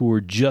of the tour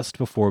just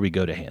before we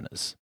go to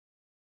Hannah's.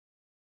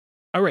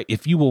 All right,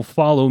 if you will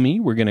follow me,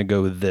 we're going to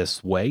go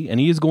this way, and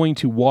he is going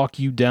to walk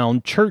you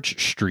down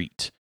Church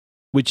Street,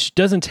 which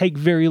doesn't take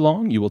very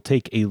long. You will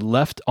take a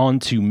left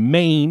onto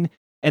Main,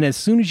 and as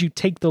soon as you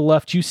take the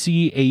left, you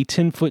see a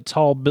 10-foot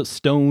tall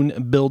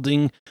stone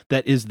building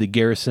that is the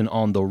garrison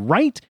on the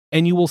right,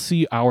 and you will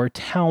see our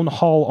town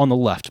hall on the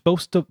left.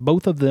 Both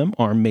of them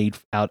are made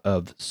out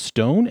of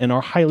stone and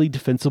are highly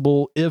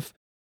defensible if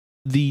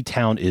the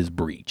town is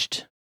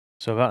breached.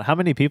 So about how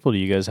many people do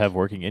you guys have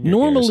working in your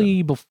Normally,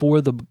 garrison?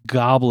 before the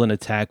goblin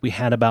attack, we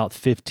had about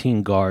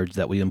 15 guards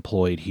that we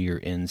employed here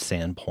in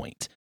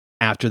Sandpoint.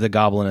 After the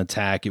goblin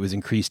attack, it was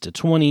increased to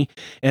 20,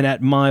 and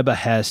at my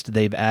behest,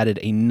 they've added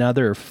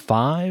another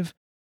 5,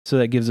 so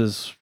that gives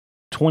us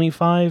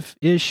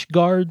 25-ish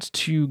guards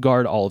to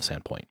guard all of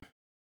Sandpoint.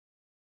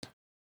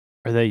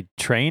 Are they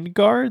trained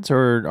guards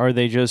or are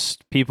they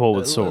just people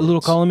with swords?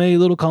 Little column A,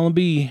 little column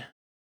B.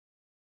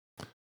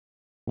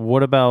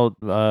 What about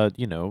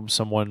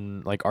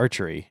someone like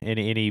archery?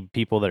 Any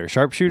people that are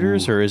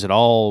sharpshooters, Ooh. or is it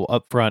all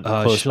up front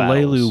close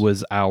Shalelu battles?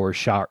 was our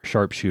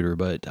sharpshooter,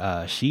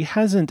 but she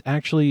hasn't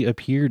actually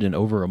appeared in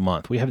over a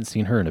month. We haven't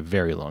seen her in a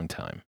very long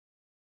time.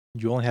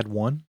 You only had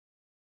one?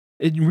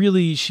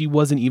 She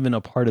wasn't even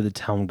a part of the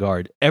town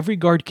guard. Every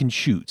guard can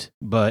shoot,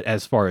 but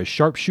as far as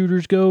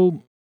sharpshooters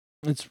go,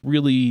 it's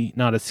really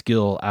not a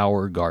skill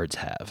our guards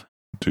have.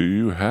 Do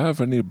you have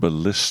any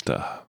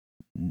ballista?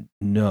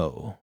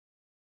 No.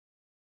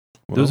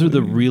 Those are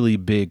the really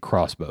big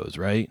crossbows,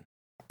 right?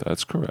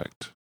 That's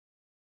correct.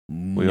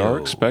 We are No.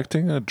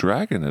 expecting a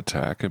dragon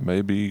attack. It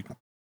may be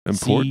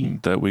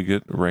important that we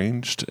get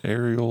ranged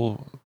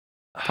aerial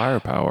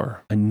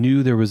firepower. I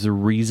knew there was a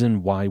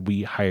reason why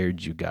we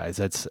hired you guys.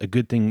 That's a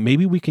good thing.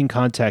 Maybe we can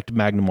contact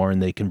Magnamar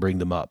and they can bring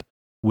them up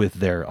with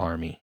their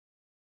army.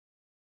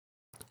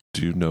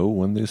 Do you know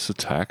when this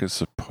attack is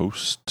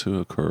supposed to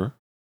occur?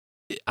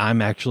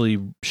 I'm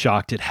actually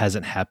shocked it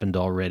hasn't happened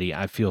already.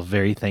 I feel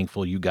very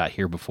thankful you got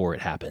here before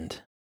it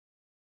happened.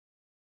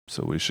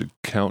 So we should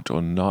count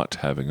on not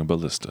having a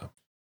ballista.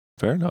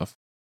 Fair enough.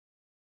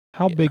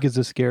 How Yeah. big is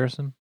this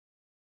garrison?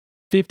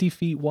 50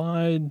 feet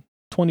wide,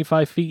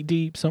 25 feet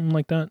deep, something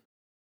like that.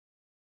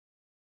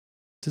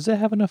 Does it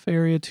have enough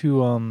area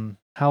to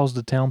house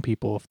the town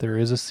people if there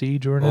is a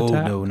siege or an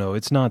attack? No,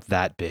 it's not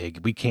that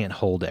big. We can't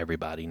hold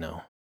everybody,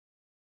 no.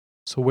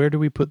 So where do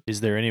we put?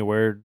 Is there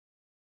anywhere?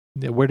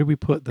 Where do we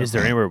put them? Is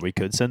there anywhere we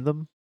could send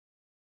them?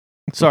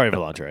 Sorry,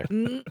 Volantre.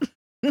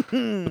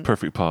 The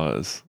perfect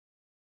pause.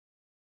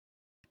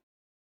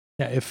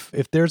 Yeah, if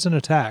there's an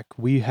attack,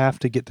 we have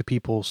to get the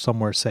people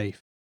somewhere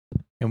safe,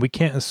 and we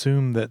can't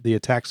assume that the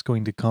attack's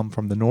going to come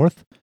from the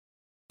north,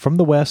 from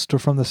the west, or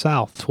from the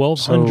south.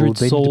 1,200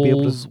 So they need to be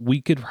able to- souls.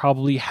 We could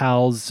probably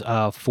house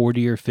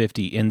 40 or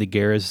 50 in the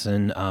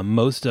garrison.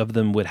 Most of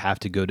them would have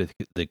to go to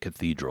the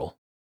cathedral.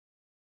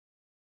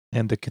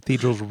 And the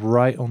cathedral's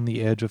right on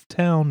the edge of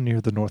town near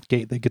the north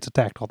gate that gets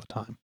attacked all the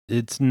time.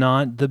 It's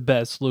not the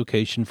best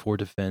location for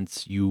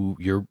defense.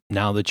 You're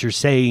now that you're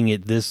saying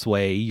it this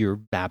way, you're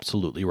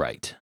absolutely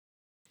right.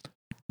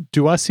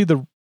 Do I see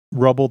the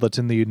rubble that's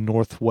in the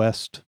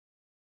northwest?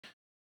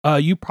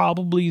 You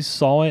probably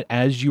saw it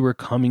as you were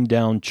coming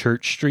down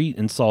Church Street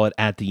and saw it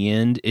at the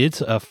end.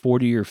 It's a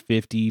 40 or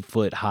 50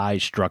 foot high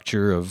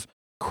structure of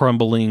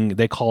crumbling.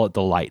 They call it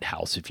the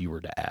lighthouse, if you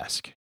were to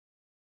ask.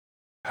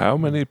 How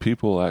many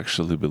people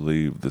actually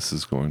believe this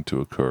is going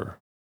to occur?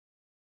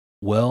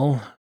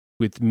 Well,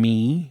 with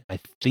me, I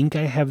think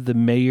I have the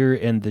mayor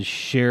and the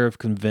sheriff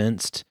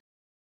convinced.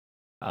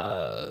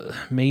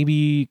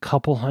 Maybe a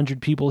couple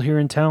hundred people here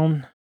in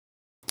town.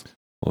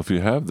 Well, if you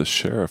have the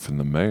sheriff and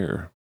the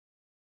mayor,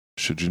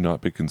 should you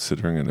not be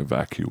considering an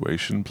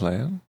evacuation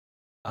plan?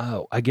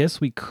 Oh, I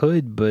guess we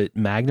could, but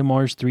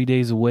Magnamar's 3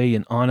 days away,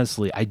 and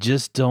honestly, I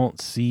just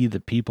don't see the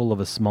people of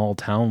a small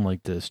town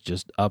like this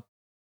just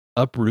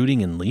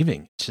uprooting and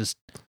leaving. It's just,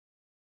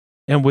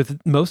 and with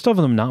most of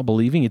them not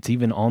believing it's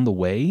even on the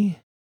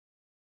way.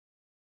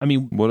 I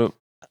mean, What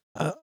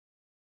about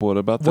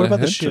what the about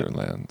the ship?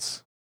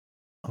 hinterlands?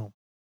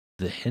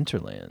 the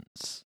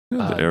hinterlands Yeah,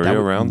 the that area would-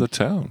 around the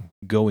town.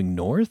 going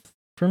north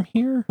from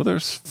here. Well,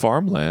 there's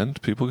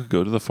farmland. People could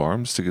go to the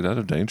farms to get out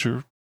of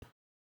danger.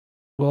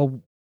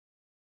 Well,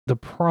 the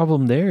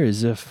problem there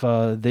is if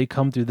they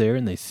come through there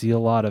and they see a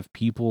lot of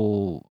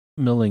people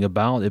milling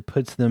about, it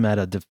puts them at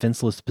a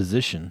defenseless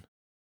position.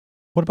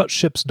 What about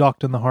ships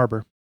docked in the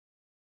harbor?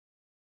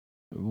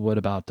 What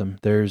about them?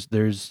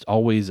 There's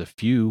always a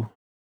few.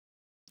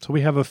 So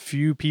we have a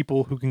few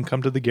people who can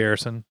come to the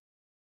garrison.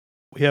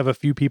 We have a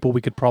few people we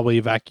could probably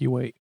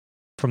evacuate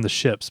from the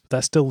ships, but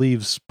that still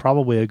leaves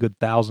probably a good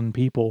 1,000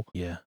 people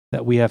Yeah,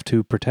 that we have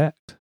to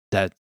protect.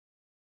 that's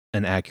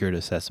an accurate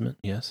assessment.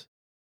 Yes.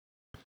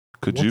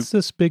 Could What's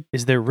this big?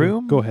 Is there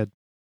room? Go ahead.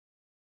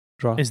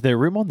 Draw. Is there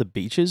room on the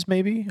beaches,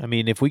 maybe? I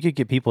mean, if we could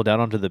get people down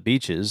onto the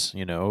beaches,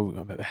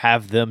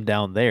 have them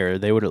down there,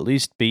 they would at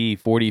least be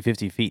 40,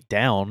 50 feet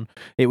down.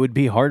 It would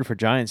be hard for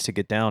giants to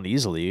get down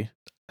easily.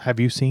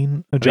 Have you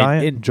seen a mean,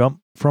 giant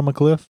jump from a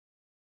cliff?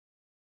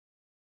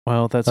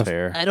 Well, that's I've-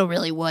 fair. I don't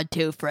really want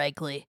to,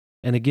 frankly.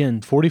 And again,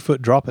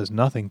 40-foot drop is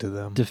nothing to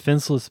them.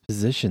 defenseless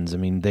positions. I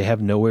mean, they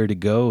have nowhere to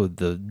go.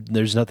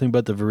 There's nothing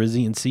but the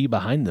Verizian Sea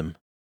behind them.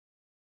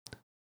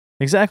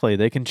 Exactly.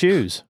 They can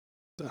choose.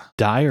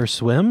 Die or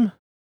swim?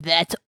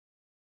 That's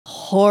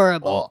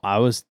horrible. Well, I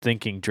was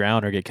thinking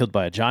drown or get killed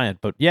by a giant,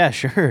 but yeah,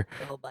 sure.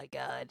 Oh my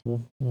god.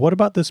 What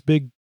about this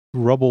big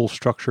rubble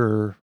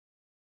structure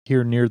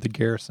here near the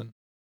garrison?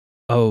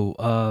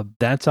 Oh,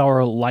 that's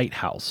our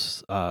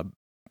lighthouse.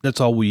 That's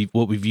all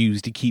what we've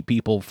used to keep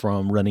people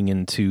from running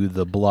into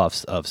the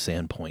bluffs of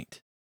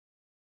Sandpoint.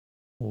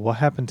 What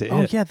happened to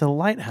Oh, it? yeah, the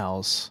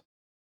lighthouse.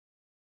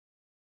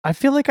 I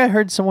feel like I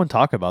heard someone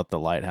talk about the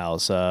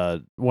lighthouse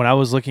when I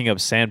was looking up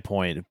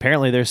Sandpoint.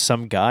 Apparently, there's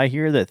some guy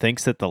here that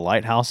thinks that the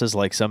lighthouse is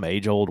like some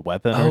age-old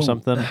weapon or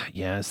something.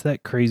 Yeah, it's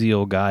that crazy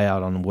old guy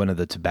out on one of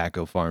the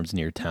tobacco farms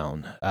near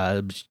town.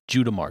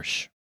 Judah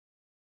Marsh.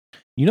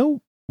 You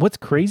know what's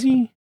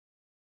crazy?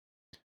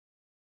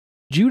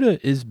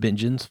 Judah is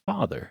Benjen's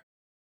father.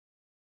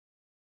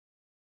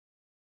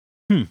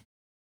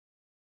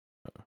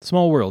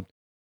 Small world.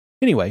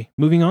 Anyway,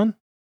 moving on.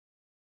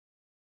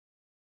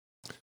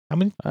 I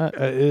mean,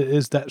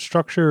 is that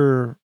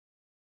structure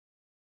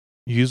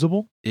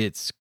usable?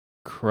 It's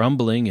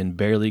crumbling and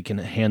barely can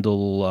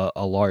handle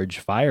a large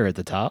fire at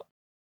the top.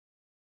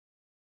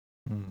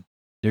 Hmm.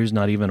 There's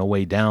not even a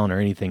way down or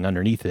anything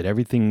underneath it.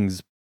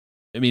 Everything's,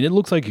 I mean, it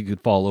looks like it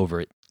could fall over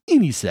at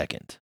any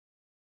second.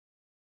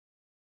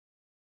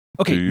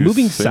 Okay, Do you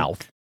moving think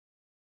south.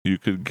 You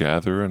could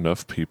gather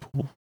enough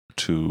people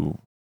to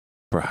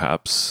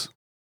perhaps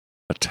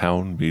a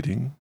town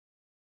meeting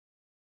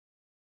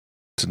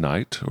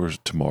tonight or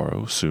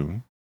tomorrow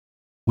soon.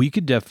 We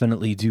could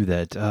definitely do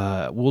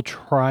that. We'll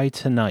try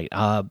tonight.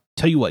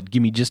 Tell you what,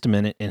 give me just a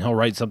minute and he'll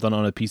write something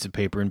on a piece of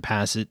paper and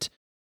pass it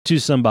to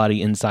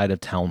somebody inside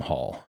of town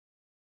hall.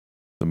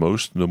 The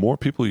more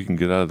people you can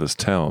get out of this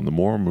town, the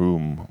more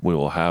room we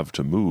will have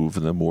to move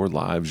and the more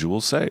lives you will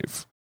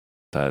save.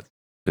 That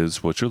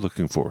is what you're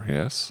looking for,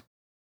 yes?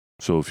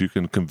 So if you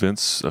can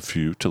convince a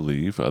few to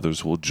leave,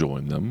 others will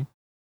join them.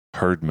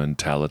 Herd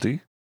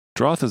mentality.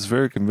 Droth is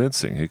very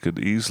convincing. He could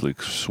easily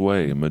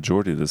sway a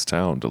majority of this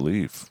town to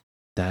leave.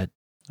 I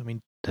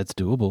mean, That's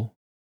doable.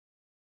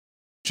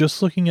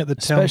 just looking at the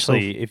town,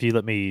 Especially if you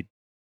let me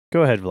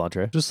go ahead,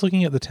 Volantre. just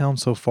looking at the town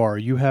so far,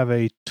 you have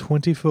a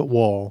 20-foot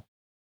wall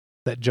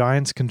that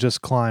giants can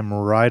just climb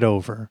right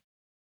over,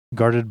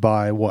 guarded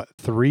by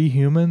 3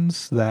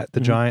 humans that the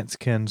Mhm. giants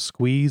can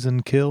squeeze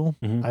and kill.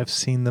 Mhm. I've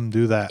seen them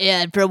do that.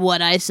 Yeah, and from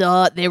what I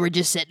saw, they were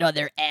just sitting on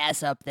their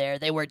ass up there.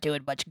 They weren't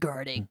doing much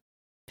guarding.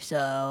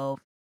 So,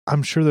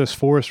 I'm sure there's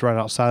forest right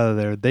outside of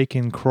there. They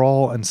can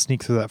crawl and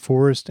sneak through that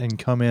forest and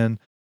come in,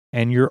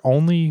 and your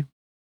only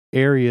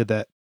area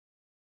that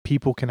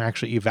people can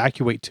actually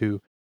evacuate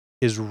to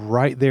is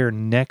right there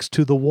next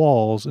to the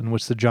walls in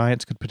which the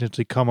giants could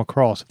potentially come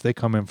across if they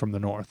come in from the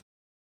north.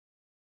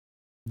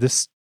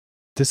 This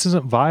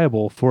isn't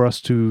viable for us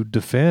to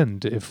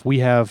defend if we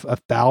have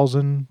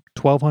 1,000,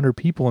 1,200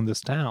 people in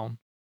this town.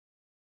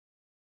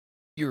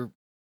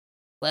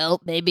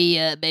 well,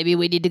 maybe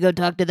we need to go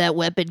talk to that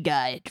weapon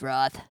guy,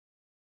 Droth.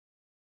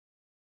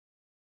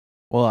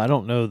 Well, I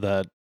don't know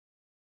that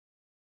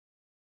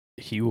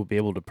he will be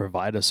able to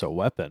provide us a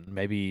weapon.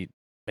 Maybe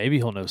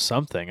he'll know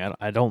something.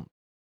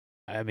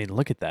 I mean,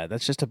 look at that.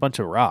 That's just a bunch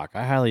of rock.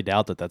 I highly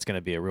doubt that that's going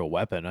to be a real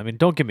weapon. I mean,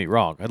 don't get me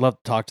wrong. I'd love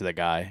to talk to the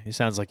guy. He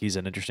sounds like he's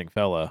an interesting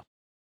fella,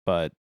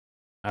 but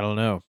I don't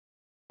know.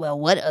 Well,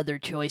 what other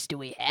choice do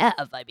we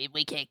have? I mean,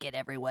 we can't get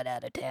everyone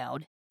out of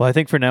town. Well, I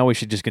think for now we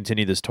should just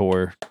continue this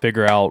tour,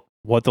 figure out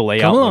what the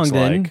layout Come along looks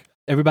then. like.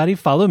 Everybody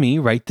follow me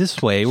right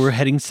this way. We're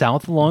heading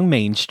south along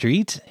Main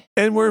Street.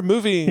 And we're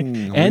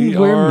moving. And We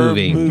we're are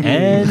moving.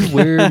 And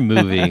we're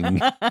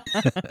moving.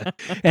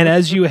 And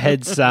as you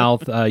head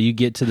south, you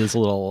get to this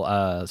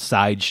little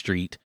side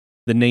street.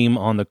 The name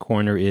on the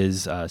corner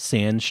is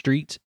Sand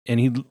Street. And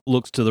he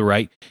looks to the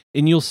right.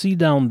 And you'll see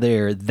down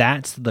there,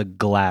 that's the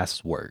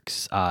Glass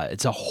Works.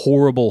 It's a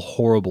horrible,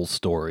 horrible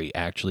story,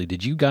 actually.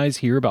 Did you guys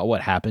hear about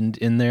what happened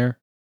in there?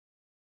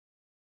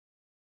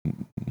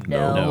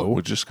 No,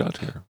 we just got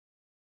here.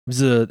 It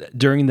was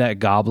during that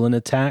goblin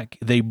attack,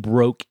 they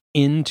broke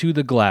into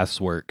the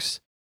Glassworks,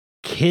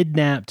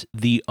 kidnapped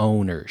the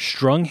owner,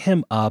 strung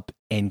him up,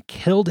 and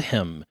killed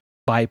him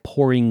by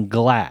pouring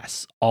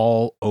glass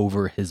all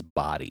over his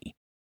body,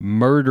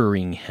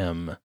 murdering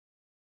him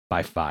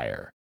by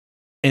fire.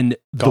 And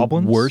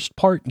Goblins? the worst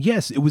part,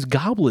 yes, it was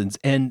goblins.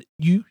 And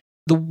the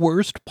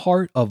worst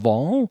part of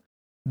all,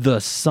 the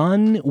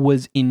son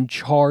was in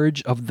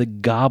charge of the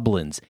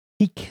goblins.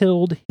 He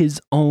killed his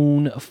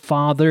own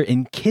father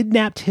and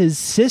kidnapped his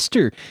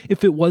sister.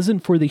 If it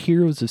wasn't for the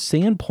heroes of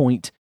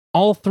Sandpoint,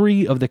 all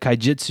 3 of the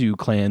Kaijitsu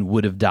clan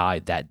would have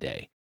died that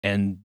day,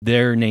 and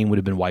their name would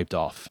have been wiped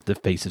off the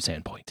face of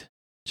Sandpoint.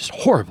 Just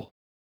horrible.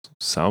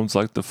 Sounds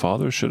like the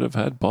father should have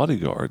had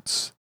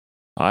bodyguards.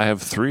 I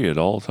have 3 at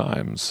all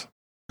times.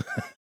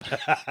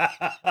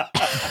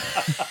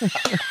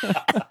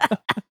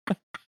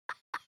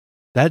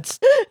 That's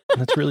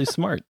really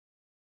smart,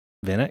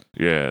 Vanek.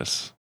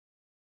 Yes.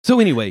 So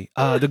anyway,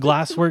 the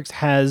Glassworks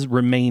has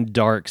remained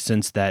dark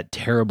since that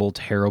terrible,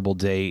 terrible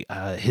day.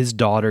 His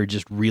daughter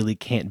just really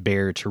can't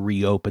bear to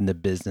reopen the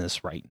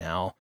business right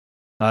now,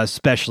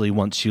 especially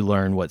once you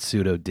learn what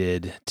Pseudo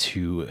did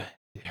to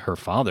her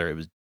father. It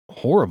was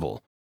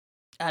horrible.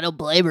 I don't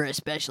blame her,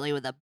 especially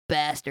with a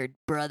bastard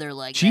brother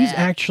like She's that.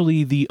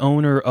 actually the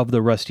owner of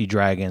the Rusty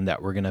Dragon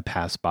that we're going to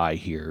pass by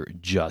here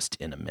just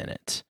in a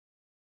minute.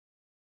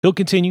 He'll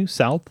continue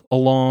south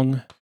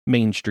along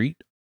Main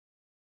Street.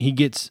 He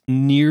gets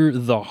near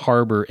the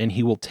harbor and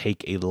he will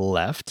take a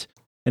left.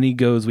 And he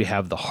goes, we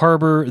have the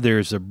harbor.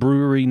 There's a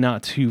brewery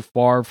not too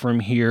far from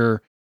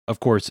here. Of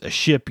course, a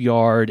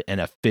shipyard and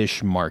a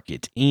fish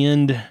market.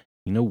 And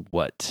you know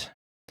what?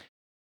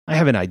 I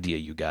have an idea,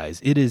 you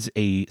guys. It is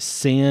a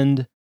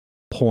Sand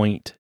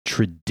Point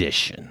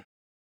tradition.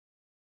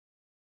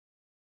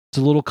 It's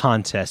a little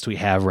contest we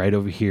have right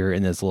over here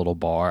in this little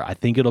bar. I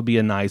think it'll be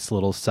a nice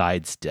little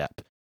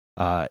sidestep.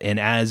 And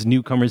as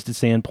newcomers to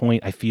Sandpoint,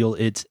 I feel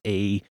it's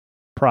a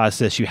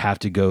process you have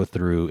to go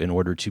through in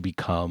order to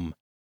become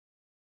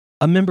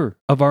a member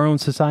of our own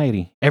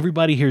society.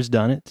 Everybody here's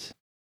done it.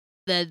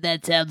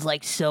 That sounds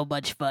like so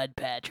much fun,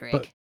 Patrick.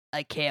 But-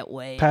 I can't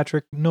wait.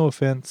 Patrick, no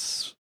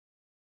offense.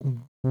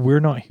 we're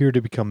not here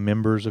to become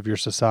members of your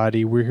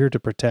society. We're here to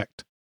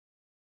protect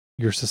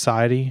your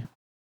society.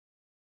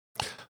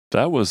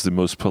 That was the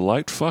most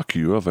polite fuck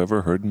you I've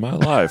ever heard in my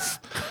life.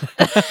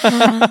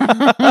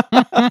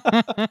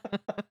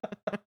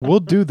 We'll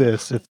do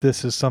this if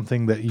this is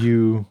something that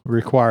you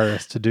require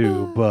us to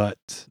do,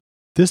 but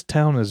this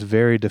town is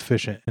very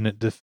deficient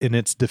in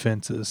its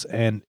defenses,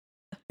 and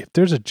if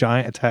there's a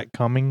giant attack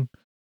coming,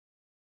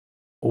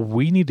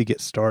 we need to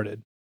get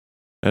started.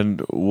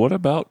 And what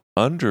about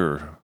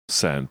under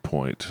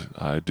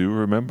Sandpoint? I do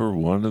remember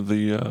one of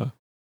the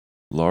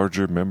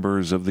larger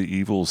members of the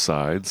evil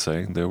side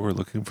saying they were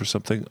looking for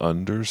something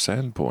under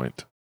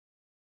Sandpoint.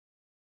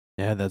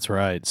 Yeah, that's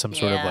right. Some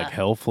sort of Yeah. like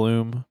hell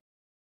flume.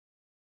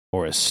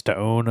 Or a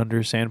stone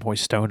under Sandpoint,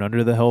 stone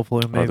under the hell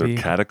flume, Are maybe.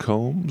 there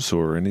catacombs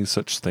or any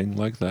such thing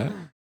like that?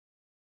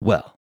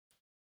 Well,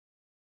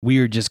 we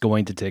are just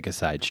going to take a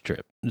side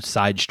trip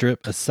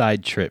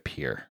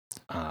here.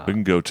 We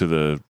can go to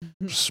the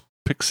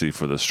Pixie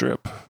for the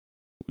strip.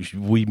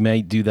 We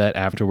may do that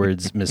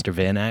afterwards, Mr.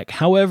 Van Ack.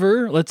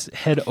 However, let's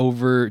head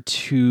over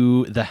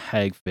to the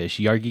Hagfish.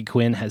 Yargi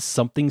Quinn has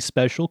something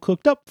special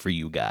cooked up for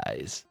you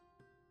guys.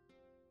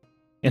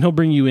 And he'll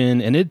bring you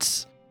in, and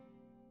it's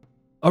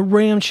a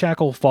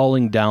ramshackle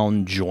falling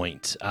down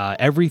joint.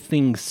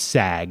 Everything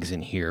sags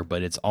in here,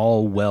 but it's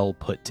all well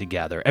put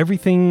together.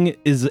 Everything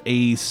is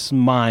a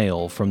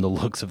smile from the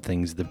looks of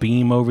things. The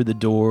beam over the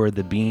door,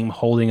 the beam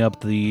holding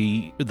up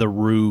the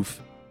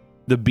roof,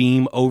 the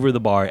beam over the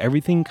bar.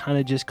 Everything kind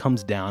of just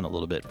comes down a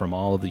little bit from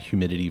all of the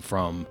humidity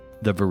from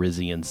the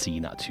Verizian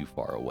Sea not too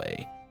far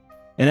away.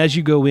 And as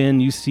you go in,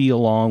 you see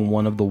along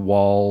one of the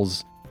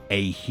walls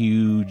a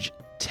huge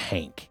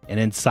tank, and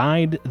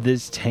inside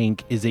this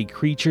tank is a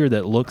creature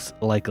that looks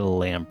like a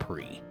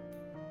lamprey,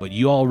 but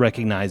you all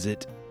recognize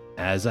it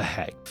as a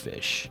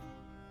hagfish.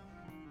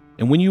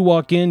 And when you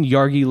walk in,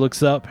 Yargi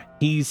looks up.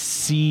 He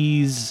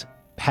sees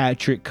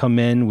Patrick come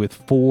in with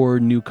 4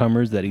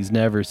 newcomers that he's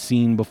never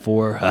seen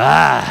before.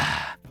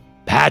 Ah,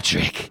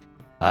 Patrick,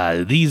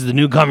 these the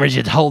newcomers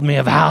you told me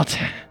about?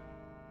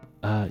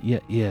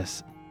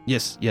 Yes,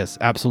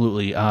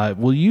 absolutely.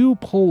 Will you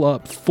pull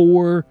up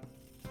 4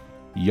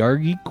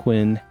 Yargi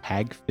Quinn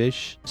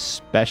Hagfish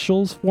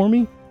specials for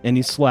me? And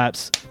he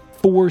slaps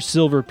 4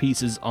 silver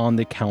pieces on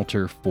the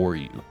counter for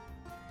you.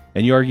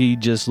 And Yargi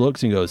just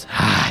looks and goes,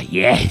 "Ah,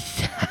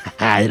 yes,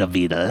 it'll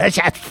be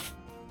delicious."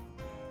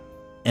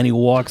 And he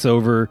walks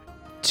over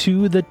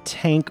to the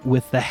tank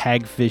with the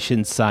hagfish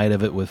inside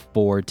of it with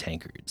 4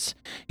 tankards.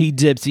 He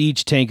dips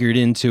each tankard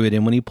into it,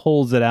 and when he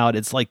pulls it out,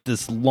 it's like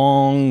this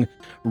long,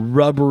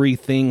 rubbery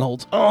thing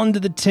holds onto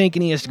the tank,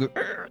 and he has to go,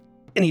 "Urgh,"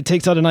 and he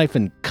takes out a knife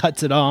and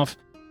cuts it off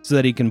so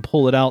that he can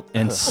pull it out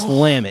and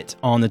slam it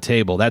on the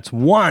table. That's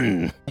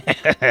 1.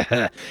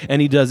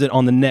 And he does it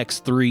on the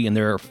next 3, and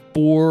there are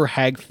 4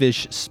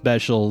 hagfish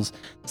specials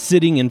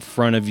sitting in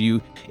front of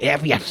you.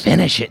 If you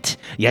finish it,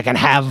 you can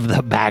have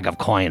the bag of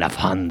coin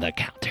up on the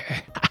counter.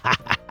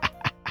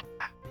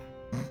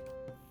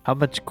 How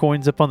much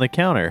coin's up on the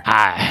counter?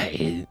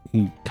 He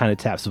kind of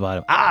taps the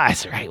bottom.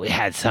 That's right. We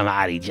had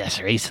somebody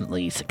just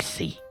recently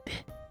succeed.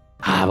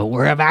 But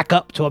we're back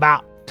up to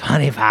about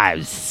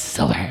 25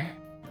 silver.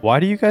 Why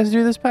do you guys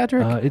do this,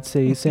 Patrick? It's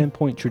a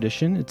Sandpoint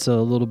tradition. It's a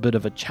little bit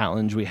of a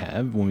challenge we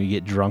have when we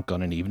get drunk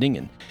on an evening.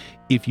 And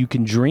if you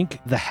can drink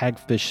the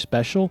hagfish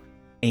special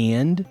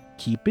and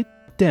keep it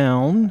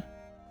down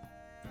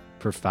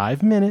for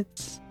 5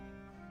 minutes,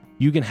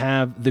 you can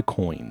have the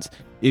coins.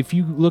 If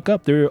you look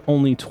up, there are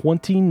only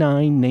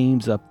 29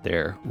 names up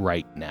there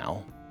right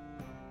now.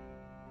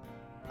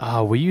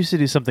 We used to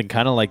do something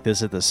kind of like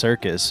this at the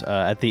circus.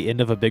 At the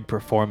end of a big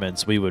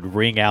performance, we would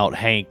ring out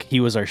Hank. He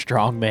was our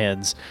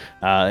strongman's.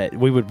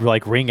 We would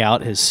like ring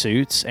out his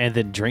suits and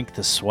then drink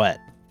the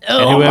sweat.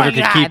 And whoever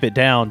could keep it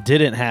down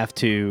didn't have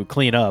to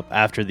clean up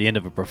after the end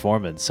of a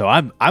performance. So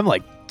I'm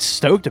like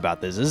stoked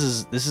about this. This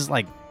is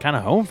like kind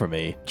of home for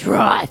me.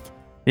 Droth,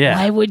 Yeah,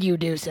 why would you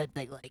do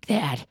something like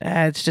that?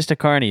 it's just a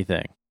carny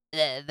thing.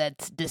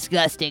 That's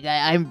disgusting.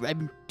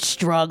 I'm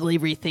strongly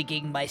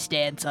rethinking my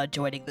stance on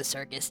joining the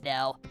circus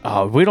now.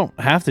 Oh, we don't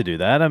have to do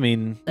that. I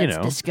mean, That's you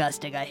know,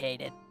 disgusting. I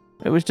hate it.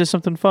 it was just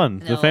something fun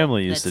the No,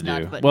 family used to that's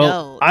do. not- but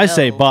Well, no, I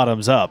say no.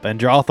 bottoms up, and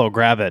Droth will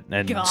grab it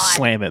and God.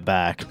 slam it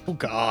back. Oh,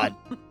 God.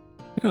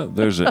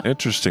 There's an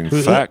interesting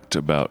fact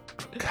about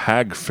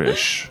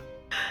hagfish.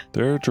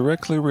 They're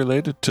directly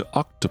related to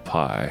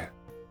octopi,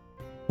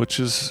 which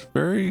is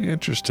very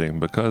interesting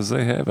because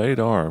they have 8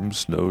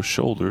 arms, no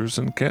shoulders,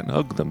 and can't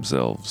hug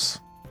themselves.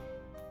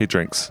 He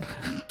drinks.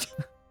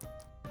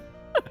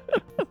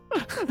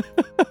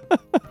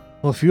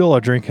 Well, if you all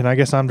are drinking, I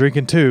guess I'm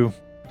drinking too.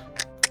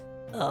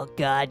 Oh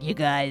God, you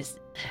guys.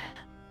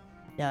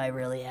 Now I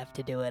really have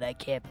to do it. I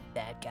can't be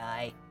that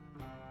guy.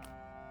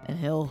 And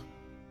he'll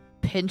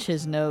pinch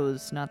his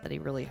nose. Not that he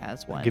really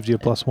has one. Gives you a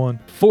 +1.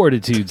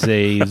 Fortitude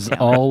saves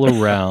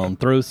all around.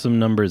 Throw some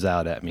numbers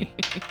out at me.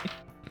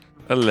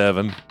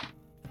 11.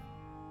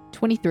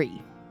 23.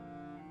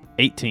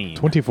 18.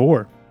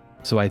 24.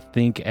 So I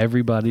think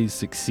everybody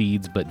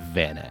succeeds but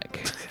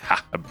Vanek.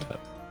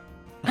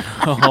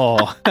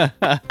 Oh.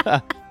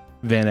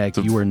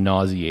 Vanek, you are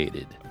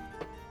nauseated.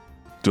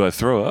 Do I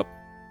throw up?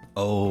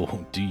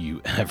 Oh, do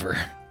you ever?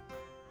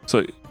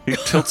 So he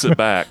tilts it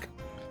back,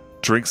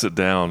 drinks it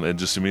down, and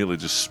just immediately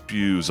just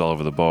spews all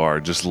over the bar,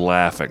 just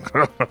laughing.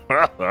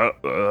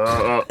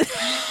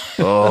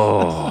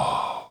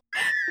 Oh.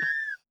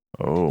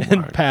 Oh, my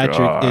And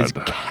Patrick is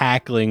God.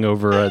 cackling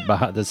over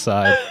behind the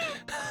side.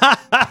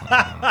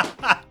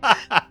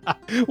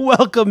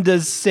 Welcome to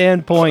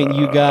Sandpoint,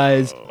 you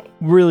guys.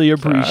 Really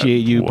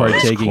appreciate you That was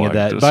partaking in quite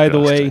that. By the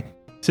way, disgusting.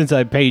 since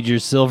I paid your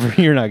silver,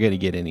 you're not going to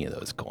get any of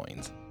those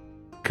coins.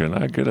 Can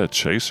I get a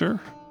chaser?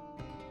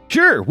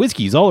 Sure,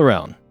 whiskey's all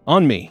around.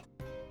 On me.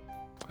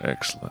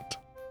 Excellent.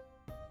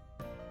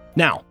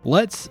 Now,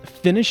 let's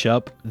finish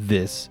up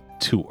this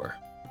tour.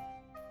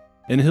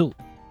 And he'll,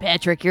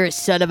 Patrick, you're a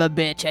son of a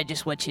bitch. I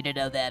just want you to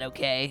know that,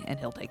 okay? And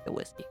he'll take the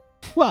whiskey.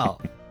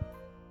 well,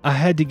 I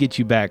had to get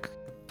you back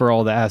for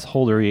all the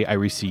assholery I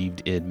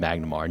received in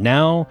Magnamar.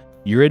 Now,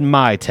 you're in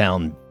my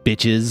town,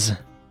 bitches.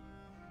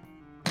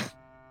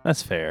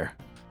 That's fair.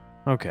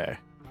 Okay.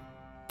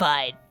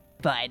 Fine.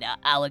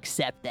 I'll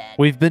accept that.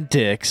 We've been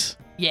dicks.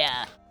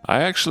 Yeah.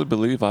 I actually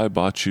believe I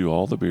bought you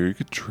all the beer you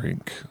could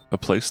drink, a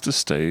place to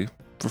stay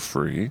for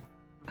free.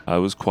 I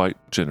was quite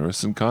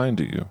generous and kind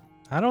to you.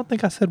 I don't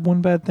think I said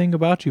one bad thing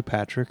about you,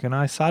 Patrick, and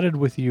I sided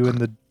with you in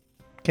the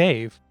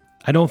cave.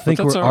 I don't think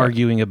that's we're all right.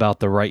 arguing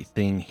about the right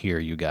thing here,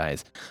 you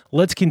guys.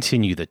 Let's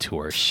continue the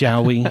tour,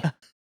 shall we?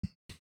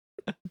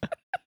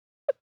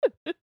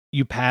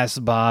 You pass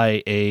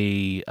by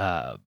a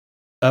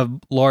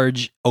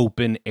large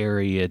open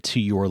area to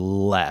your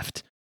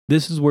left.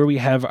 This is where we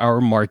have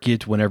our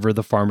market whenever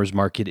the farmer's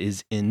market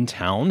is in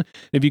town.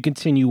 If you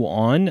continue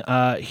on,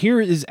 here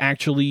is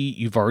actually,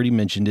 you've already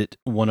mentioned it,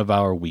 one of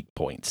our weak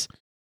points.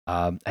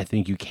 I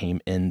think you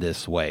came in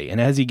this way. And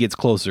as he gets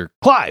closer,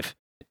 Clive,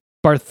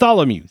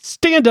 Bartholomew,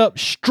 stand up,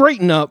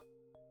 straighten up.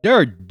 There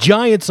are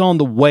giants on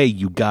the way,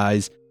 you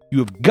guys. You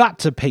have got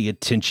to pay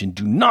attention.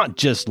 Do not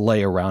just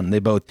lay around. And they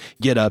both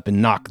get up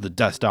and knock the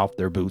dust off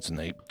their boots, and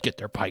they get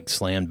their pikes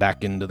slammed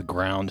back into the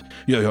ground.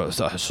 Yeah,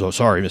 so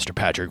sorry, Mr.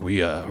 Patrick.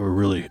 We're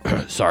really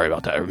sorry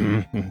about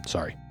that.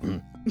 Sorry.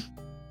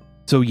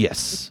 So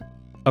yes,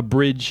 a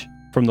bridge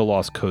from the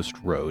Lost Coast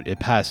Road. It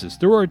passes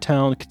through our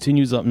town,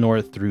 continues up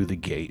north through the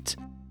gate.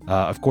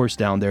 Of course,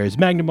 down there is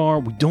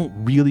Magnamar. We don't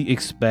really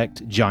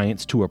expect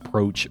giants to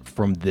approach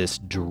from this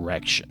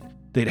direction.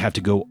 They'd have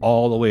to go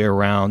all the way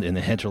around in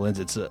the hinterlands.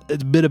 It's a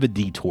bit of a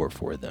detour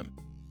for them.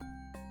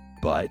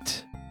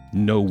 But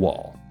no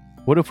wall.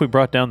 What if we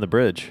brought down the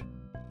bridge?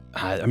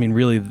 I mean,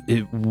 really,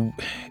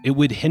 it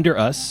would hinder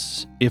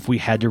us if we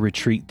had to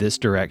retreat this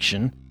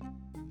direction.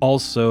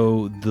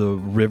 Also, the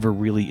river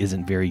really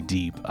isn't very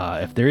deep.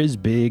 If they're as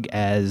big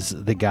as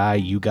the guy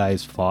you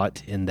guys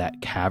fought in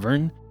that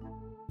cavern,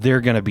 they're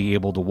going to be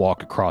able to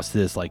walk across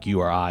this like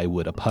you or I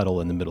would a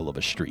puddle in the middle of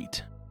a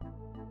street.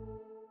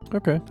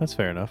 Okay, that's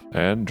fair enough.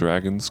 And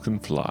dragons can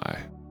fly.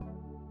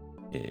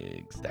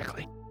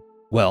 Exactly.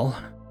 Well,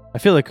 I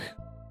feel like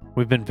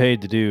we've been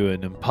paid to do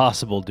an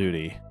impossible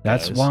duty.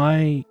 that's guys.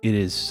 why it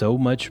is so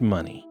much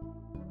money.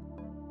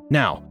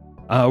 Now,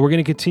 we're going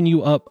to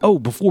continue up. Oh,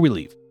 before we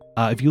leave,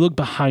 if you look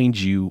behind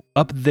you,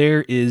 up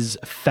there is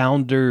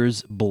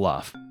Founder's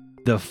Bluff.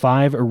 The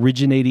 5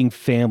 originating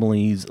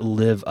families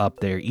live up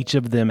there. Each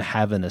of them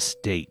have an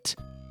estate.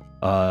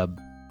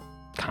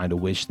 Kind of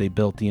wish they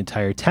built the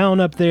entire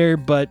town up there,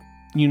 but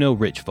you know,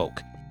 rich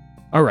folk.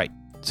 All right.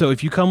 So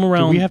if you come Do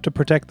around, we have to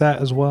protect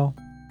that as well?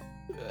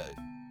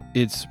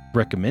 it's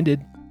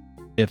recommended.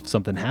 If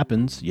something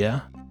happens,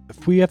 yeah.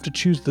 If we have to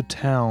choose the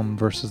town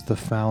versus the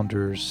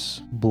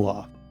Founder's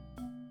Bluff,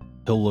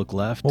 He'll look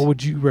left. what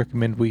would you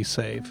recommend we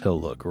save? He'll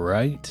look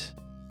right.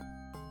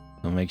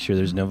 I'll make sure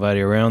there's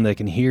nobody around that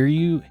can hear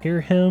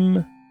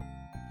him.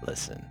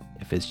 Listen,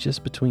 if it's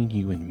just between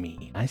you and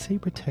me, I say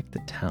protect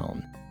the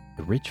town.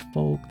 The rich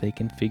folk, they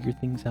can figure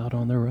things out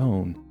on their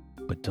own.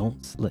 But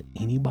don't let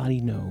anybody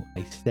know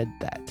I said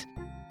that.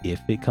 If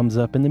it comes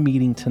up in the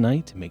meeting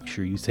tonight, make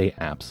sure you say,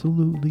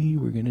 absolutely,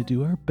 we're going to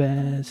do our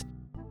best.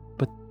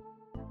 But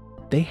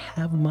they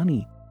have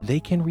money. They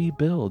can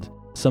rebuild.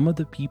 Some of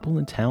the people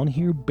in town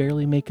here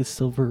barely make a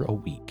silver a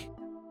week.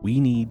 We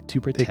need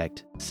to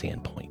protect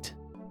Sandpoint.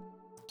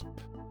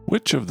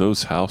 Which of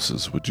those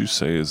houses would you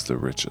say is the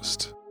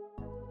richest?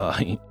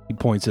 He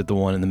points at the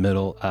one in the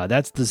middle.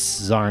 That's the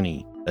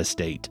Zarni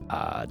estate.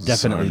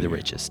 Definitely the Zarni.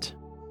 richest.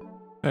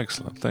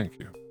 Excellent, thank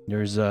you.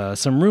 There's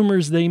some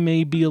rumors they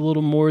may be a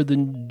little more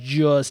than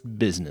just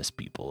business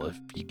people, if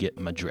you get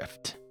my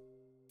drift.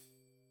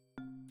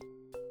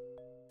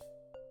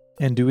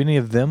 And do any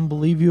of them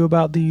believe you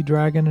about the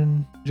dragon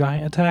and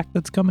giant attack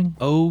that's coming?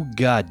 Oh,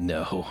 God,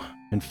 no.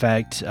 In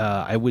fact,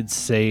 I would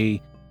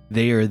say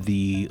they are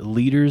the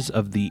leaders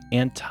of the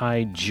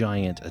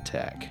anti-giant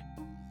attack.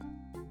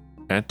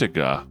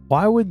 Antigua.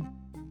 Why would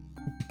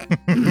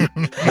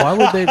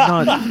they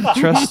not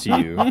trust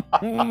you?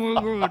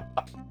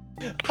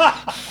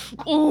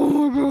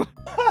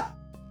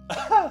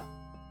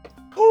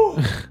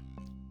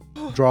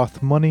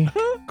 Draweth money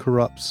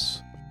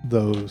corrupts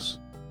those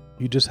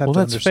You just have Well, to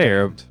that's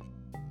fair. understand.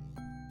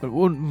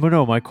 Well,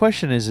 no, my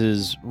question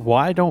is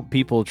why don't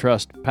people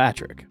trust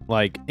Patrick?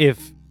 Like,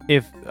 if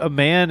a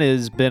man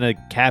has been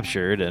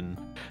captured and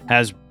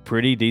has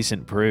pretty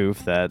decent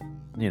proof that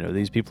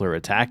these people are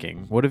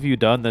attacking, what have you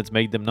done that's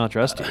made them not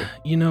trust you?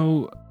 You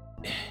know,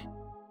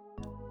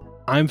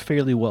 I'm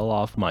fairly well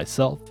off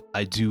myself.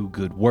 I do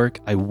good work.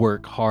 I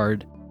work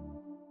hard.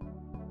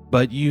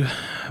 But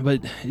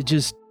it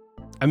just,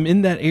 I'm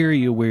in that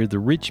area where the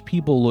rich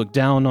people look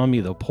down on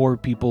me, the poor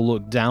people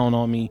look down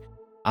on me.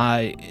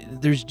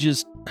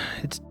 It's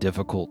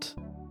difficult.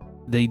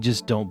 They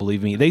just don't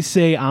believe me. They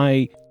say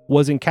I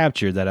wasn't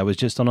captured, that I was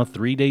just on a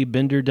 3-day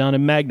bender down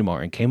in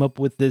Magnamar and came up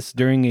with this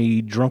during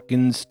a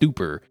drunken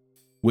stupor,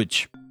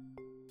 which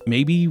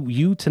maybe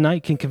you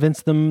tonight can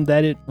convince them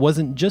that it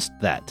wasn't just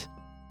that.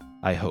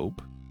 I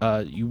hope.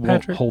 You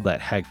won't Patrick? hold that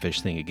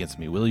hagfish thing against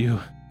me, will you?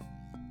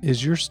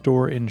 Is your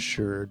store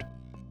insured?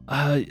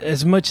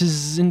 As much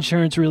as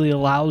insurance really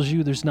allows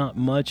you, there's not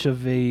much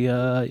of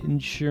a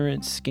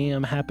insurance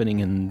scam happening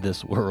in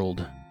this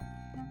world.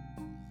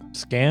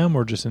 Scam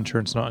or just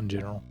insurance not in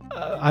general?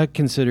 I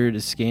consider it a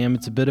scam.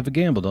 It's a bit of a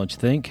gamble, don't you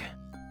think?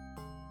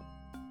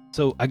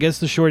 So I guess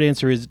the short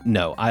answer is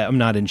no, I'm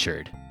not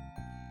insured.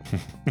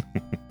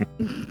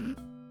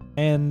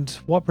 And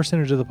what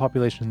percentage of the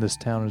population in this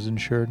town is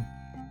insured?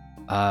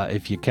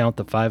 If you count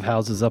the 5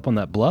 houses up on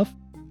that bluff,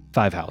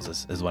 5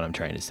 houses is what I'm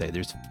trying to say.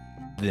 There's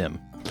them.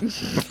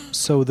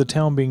 So the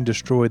town being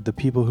destroyed, the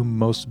people who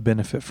most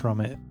benefit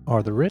from it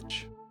are the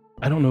rich?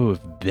 I don't know if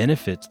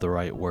benefit's the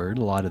right word.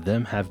 A lot of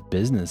them have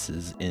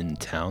businesses in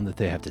town that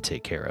they have to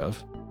take care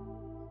of.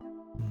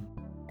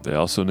 They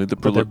also need the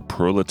But they're-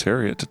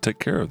 proletariat to take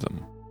care of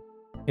them.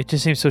 It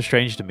just seems so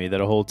strange to me that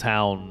a whole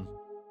town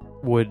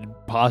would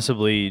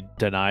possibly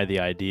deny the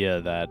idea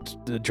that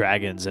the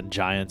dragons and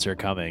giants are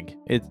coming.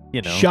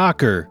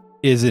 Shocker,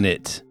 isn't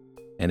it?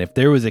 And if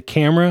there was a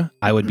camera,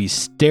 I would be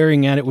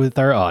staring at it with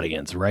our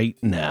audience right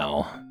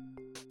now.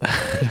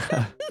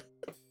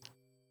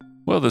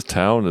 Well, the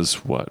town is,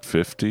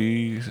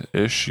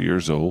 50-ish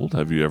years old?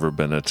 Have you ever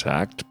been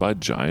attacked by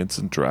giants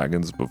and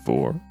dragons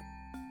before?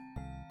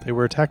 They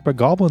were attacked by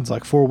goblins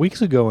like 4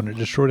 weeks ago and it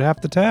destroyed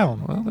half the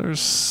town. Well,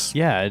 there's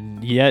Yeah,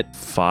 and yet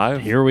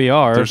 5. here we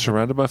are. They're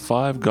surrounded by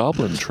 5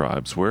 goblin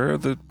tribes. Where are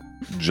the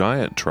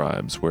giant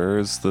tribes? Where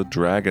is the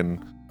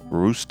dragon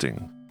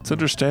roosting? It's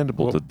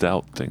understandable Well- to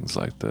doubt things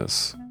like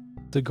this.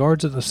 The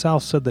guards at the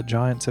south said that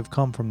giants have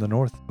come from the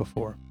north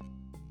before.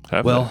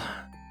 Have Well,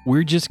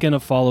 we're just going to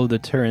follow the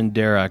Turin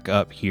Derek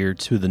up here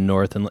to the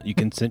north and let you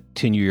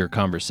continue your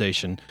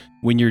conversation.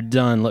 When you're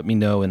done, let me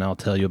know and I'll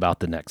tell you about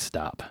the next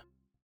stop.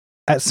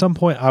 At some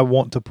point, I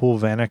want to pull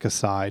Vanek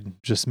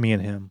aside, just me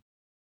and him.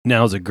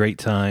 Now's a great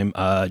time.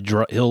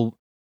 Patrick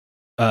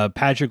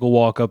will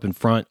walk up in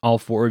front. All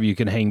 4 of you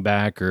can hang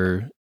back,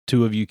 or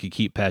 2 of you could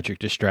keep Patrick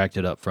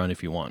distracted up front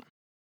if you want.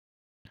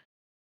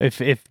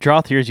 If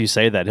Droth hears you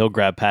say that, he'll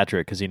grab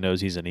Patrick because he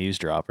knows he's an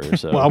eavesdropper.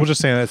 So Well, I was just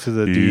saying that to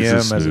the He's a DM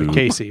as a snoop.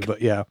 Casey,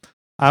 but yeah.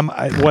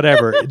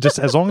 Whatever. Just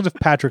as long as if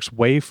Patrick's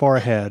way far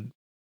ahead,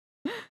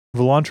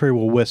 Volantre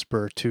will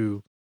whisper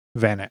to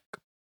Vanek.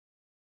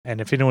 And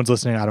if anyone's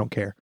listening, I don't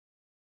care.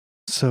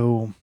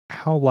 So,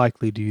 how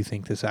likely do you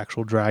think this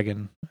actual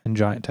dragon and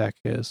giant tech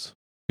is?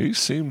 He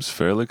seems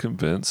fairly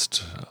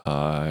convinced.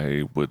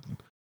 I would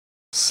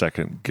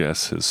second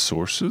guess his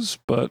sources,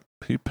 but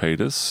he paid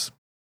us.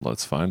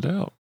 Let's find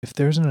out. If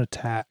there's an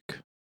attack,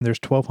 and there's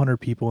 1,200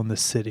 people in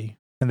this city,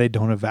 and they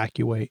don't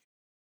evacuate,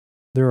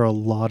 there are a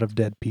lot of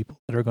dead people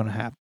that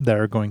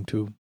are going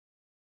to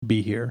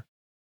be here.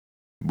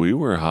 We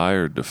were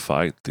hired to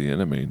fight the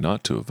enemy,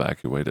 not to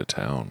evacuate a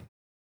town.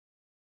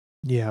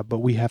 Yeah, but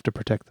we have to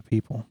protect the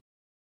people.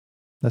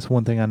 That's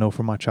one thing I know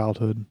from my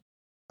childhood.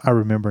 I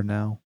remember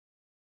now.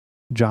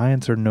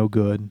 Giants are no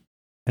good,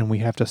 and we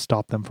have to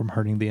stop them from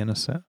hurting the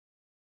innocent.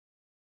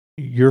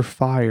 Your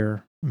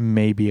fire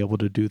may be able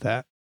to do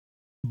that,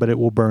 but it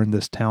will burn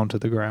this town to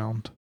the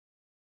ground.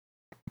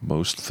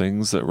 Most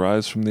things that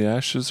rise from the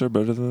ashes are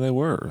better than they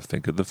were.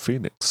 Think of the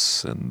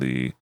phoenix and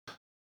the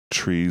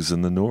trees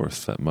in the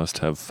north that must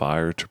have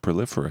fire to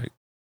proliferate.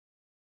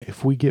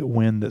 If we get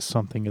wind that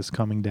something is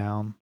coming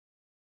down,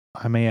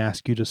 I may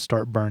ask you to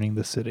start burning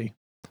the city.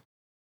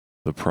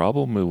 The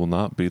problem will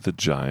not be the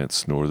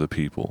giants nor the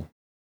people.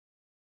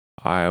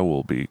 I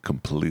will be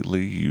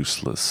completely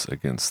useless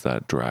against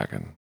that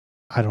dragon.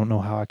 I don't know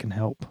how I can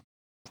help.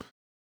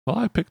 Well,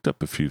 I picked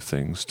up a few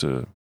things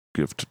to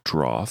give to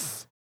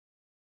Droth.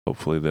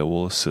 Hopefully they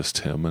will assist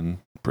him in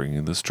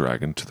bringing this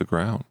dragon to the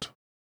ground.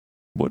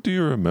 What do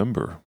you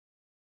remember?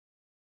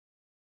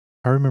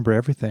 I remember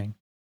everything.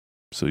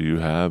 So you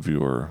have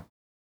your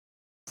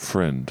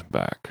friend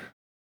back.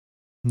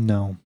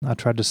 No, I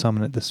tried to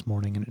summon it this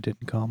morning and it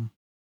didn't come.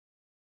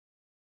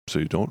 So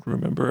you don't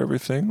remember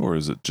everything, or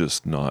is it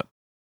just not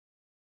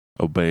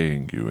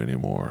obeying you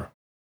anymore?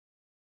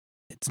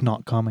 It's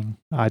not coming.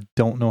 I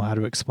don't know how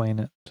to explain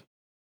it.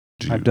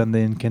 I've done the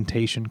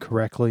incantation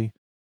correctly.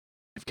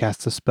 I've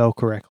cast the spell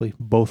correctly,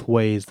 both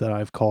ways that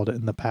I've called it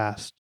in the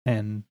past,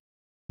 and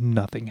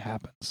nothing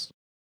happens.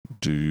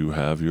 Do you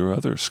have your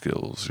other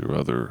skills, your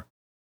other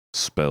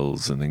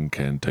spells and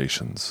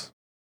incantations?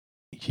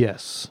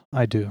 Yes,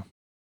 I do.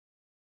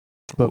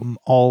 But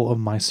all of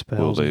my Will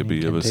spells they and be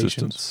of incantations,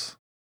 assistance?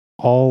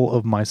 all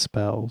of my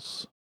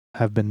spells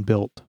have been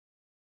built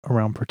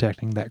around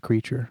protecting that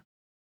creature.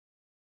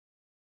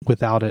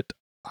 Without it,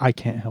 I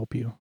can't help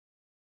you.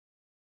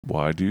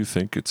 Why do you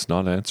think it's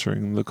not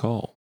answering the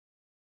call?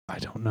 I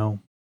don't know.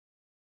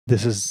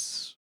 This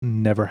has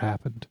never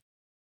happened.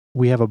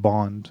 We have a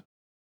bond.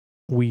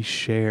 We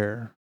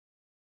share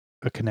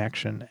a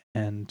connection,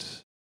 and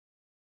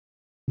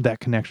that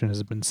connection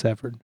has been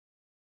severed.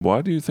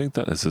 Why do you think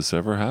that? Has this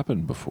ever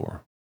happened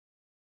before?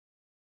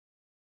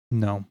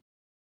 No.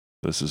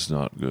 This is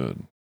not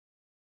good.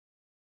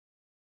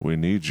 We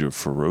need your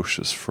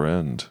ferocious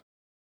friend.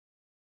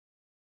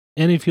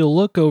 And if you'll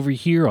look over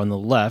here on the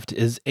left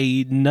is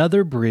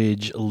another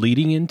bridge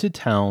leading into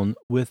town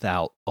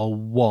without a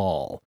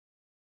wall.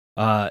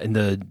 And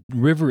the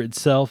river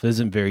itself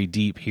isn't very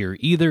deep here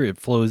either. It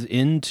flows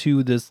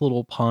into this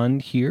little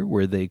pond here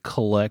where they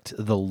collect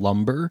the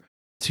lumber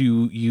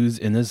to use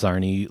in the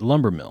Zarni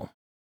lumber mill.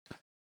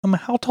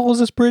 How tall is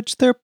this bridge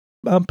there,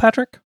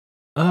 Patrick?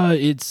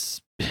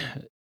 It's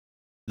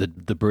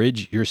the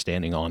bridge, you're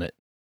standing on it.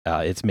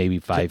 It's maybe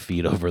 5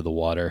 feet over the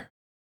water.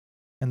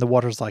 And the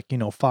water's like,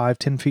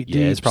 5-10 feet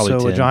Yeah, deep. it's probably so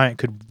 10. a giant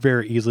could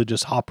very easily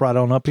just hop right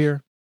on up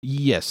here.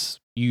 Yes,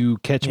 you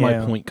catch my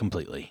Yeah. point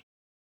completely.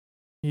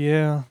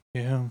 Yeah.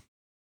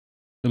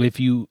 If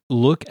you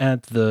look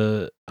at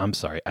I'm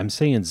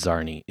saying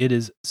Zarni. It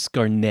is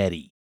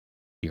Scarnetti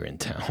here in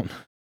town.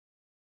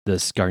 The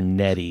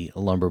Scarnetti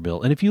lumber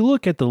mill. And if you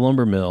look at the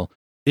lumber mill,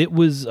 it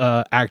was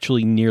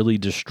actually nearly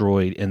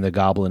destroyed in the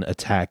goblin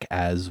attack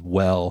as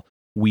well.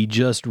 We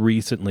just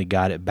recently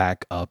got it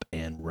back up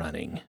and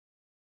running.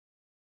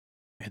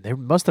 And they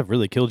must have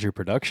really killed your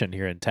production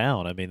here in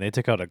town. I mean, they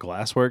took out a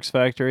glassworks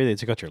factory. They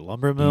took out your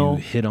lumber mill.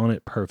 You hit on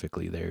it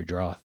perfectly there,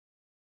 Droth.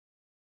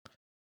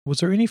 Was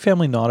there any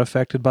family not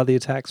affected by the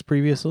attacks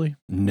previously?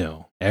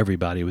 No,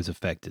 everybody was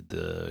affected.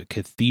 The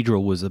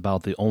cathedral was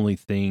about the only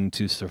thing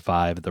to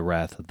survive the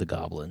wrath of the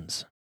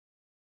goblins.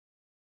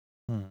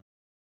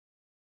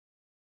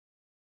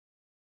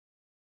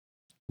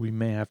 We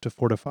may have to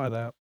fortify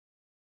that.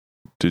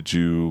 Did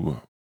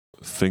you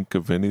think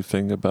of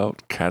anything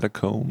about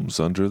catacombs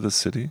under the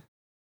city?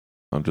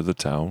 Under the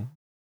town?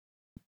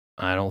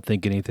 I don't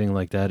think anything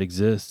like that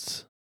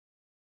exists.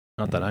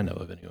 Not that I know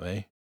of,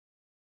 anyway.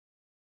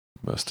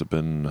 Must have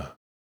been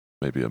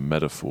maybe a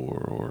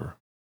metaphor, or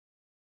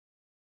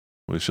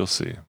we shall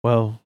see.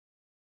 Well,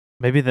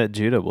 maybe that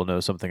Judah will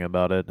know something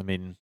about it. I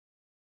mean,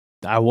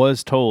 I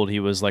was told he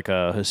was like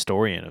a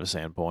historian of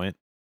Sandpoint.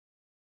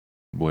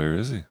 Where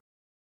is he?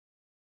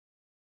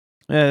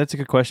 Yeah, that's a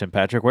good question,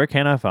 Patrick. Where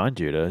can I find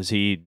Judah? Is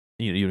he?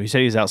 He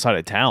said he's outside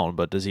of town,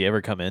 but does he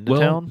ever come into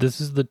town?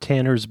 This is the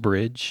Tanner's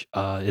Bridge.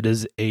 It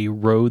is a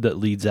road that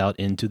leads out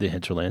into the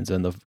hinterlands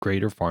and the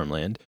greater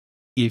farmland.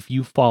 If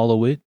you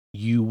follow it,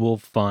 you will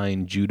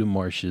find Judah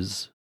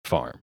Marsh's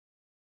farm.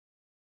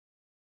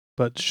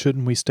 But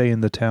shouldn't we stay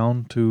in the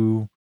town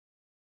to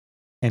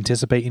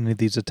anticipate any of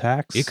these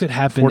attacks? It could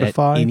happen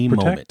Fortify, at any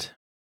protect? moment.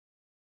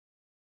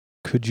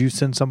 Could you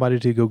send somebody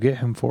to go get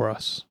him for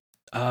us?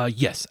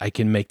 Yes, I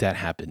can make that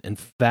happen. In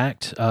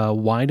fact,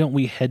 why don't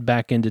we head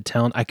back into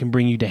town? I can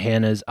bring you to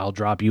Hannah's. I'll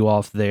drop you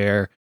off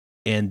there,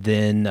 and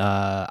then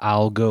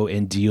I'll go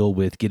and deal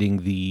with getting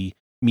the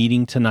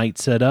meeting tonight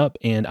set up,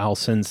 and I'll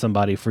send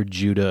somebody for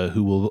Judah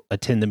who will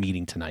attend the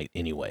meeting tonight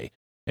anyway,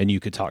 and you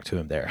could talk to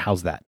him there.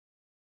 How's that?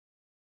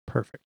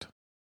 Perfect.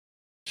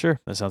 Sure,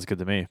 that sounds good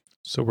to me.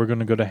 So we're going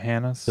to go to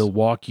Hannah's. He'll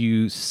walk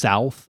you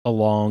south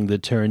along the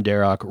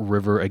Turandarok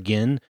River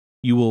again.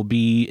 You will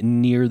be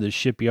near the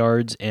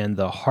shipyards and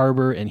the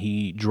harbor, and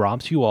he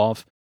drops you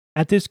off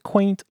at this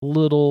quaint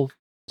little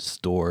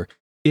store.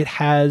 It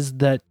has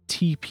that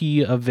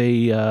TP of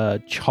a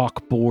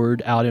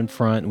chalkboard out in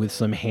front with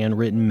some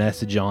handwritten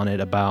message on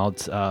it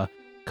about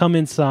come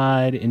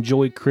inside,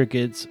 enjoy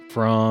crickets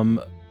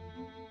from,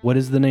 what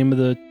is the name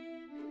of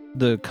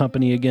the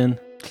company again?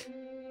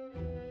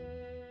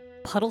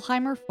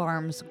 Puddleheimer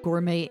Farms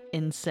Gourmet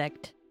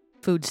Insect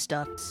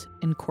Foodstuffs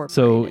Incorporated.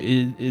 So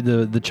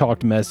the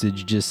chalked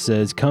message just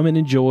says, come and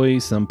enjoy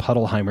some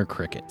Puddleheimer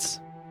crickets,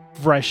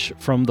 fresh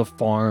from the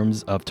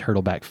farms of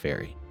Turtleback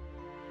Ferry.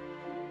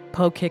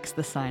 Poe kicks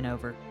the sign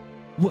over.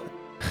 What?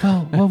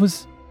 Well,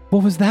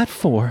 what was that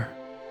for?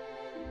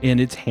 And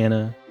it's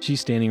Hannah. She's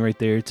standing right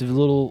there. It's a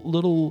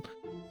little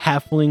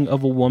halfling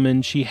of a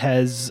woman. She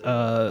has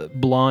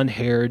blonde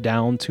hair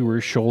down to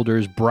her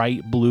shoulders,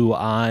 bright blue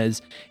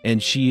eyes,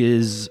 and she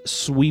is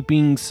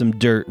sweeping some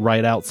dirt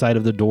right outside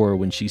of the door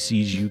when she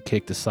sees you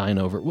kick the sign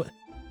over.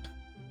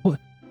 What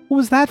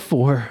was that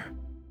for?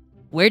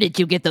 Where did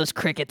you get those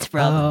crickets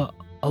from?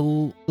 A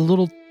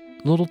little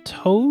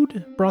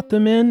toad brought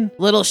them in.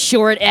 Little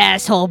short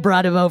asshole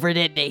brought him over,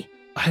 didn't he?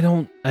 I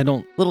don't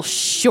Little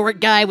short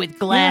guy with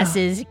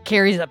glasses,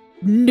 carries a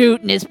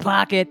newt in his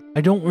pocket.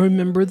 I don't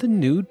remember the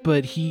newt,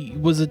 but he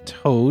was a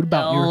toad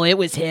about Oh, it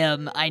was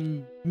him.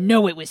 I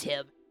know it was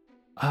him.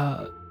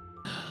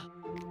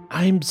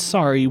 I'm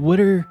sorry,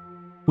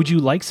 would you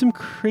like some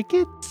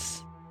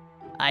crickets?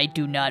 I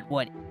do not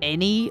want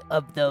any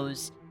of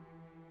those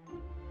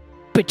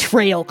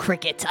betrayal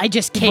crickets. I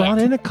just Brought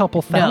can't. in a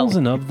couple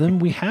thousand of them.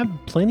 We have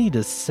plenty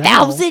to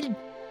sell. 1,000?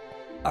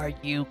 Are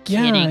you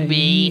kidding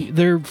me?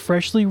 They're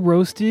freshly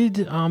roasted.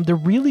 They're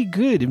really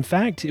good. In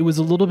fact, it was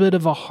a little bit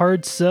of a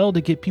hard sell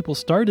to get people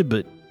started,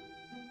 but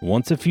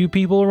once a few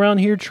people around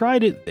here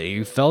tried it,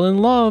 they fell in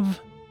love.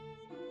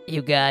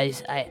 You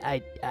guys,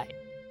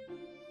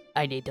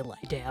 I need to lie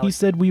down. He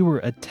said we were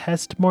a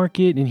test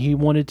market and he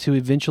wanted to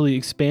eventually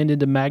expand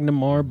into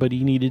Magnamar, but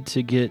he needed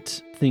to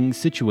get things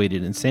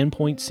situated, and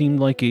Sandpoint seemed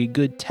like a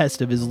good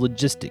test of his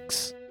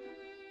logistics.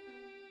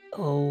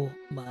 Oh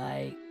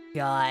my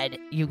god.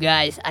 You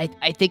guys, I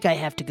think I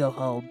have to go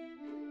home.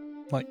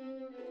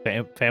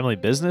 Family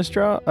business,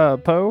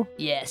 Poe?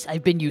 Yes,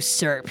 I've been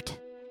usurped.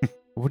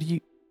 What do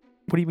you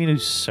mean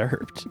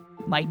usurped?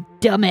 My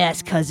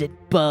dumbass cousin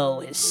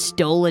Bo has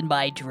stolen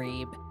my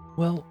dream.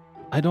 Well,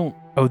 I don't...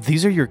 Oh,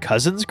 these are your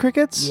cousin's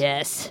crickets?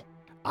 Yes.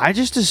 I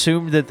just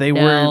assumed that they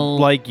No. were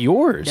like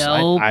yours.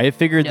 No. I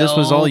figured this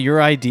was No. all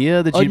your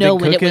idea that Oh you'd no,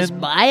 been when cooking. it was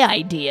my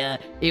idea,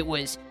 it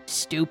was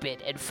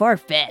stupid and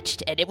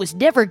far-fetched, and it was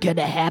never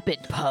gonna happen,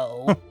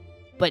 Poe.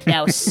 But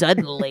now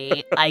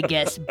suddenly, I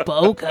guess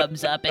Bo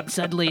comes up, and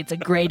suddenly it's a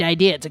great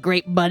idea. It's a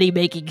great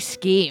money-making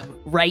scheme.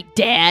 Right,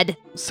 Dad?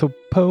 So,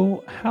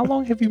 Poe, how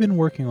long have you been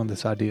working on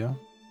this idea?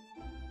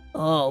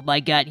 Oh my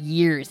god,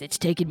 years. It's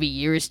taken me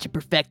years to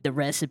perfect the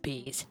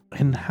recipes.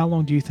 And how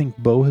long do you think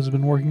Bo has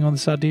been working on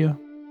this idea?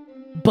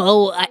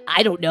 Bo,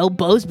 I don't know.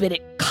 Bo's been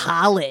at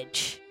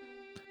college,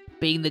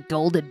 being the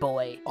golden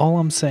boy. All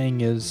I'm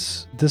saying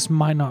is this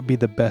might not be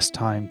the best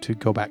time to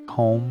go back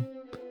home.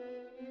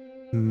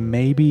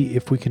 Maybe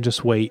if we can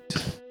just wait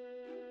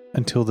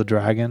until the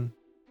dragon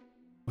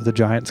or the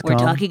giants We're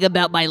come. talking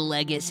about my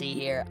legacy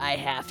here. I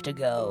have to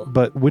go.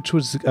 But which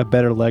was a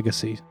better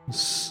legacy?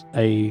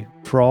 A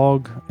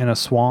frog in a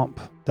swamp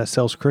that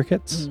sells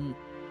crickets? Mm,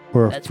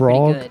 Or a that's pretty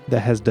frog good.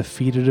 that has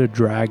defeated a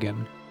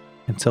dragon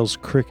and sells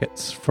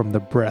crickets from the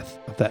breath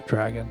of that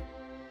dragon?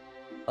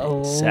 oh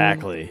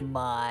Exactly.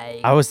 My.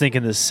 I was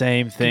thinking the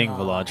same thing, God.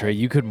 Volantre.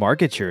 You could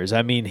market yours.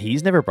 I mean,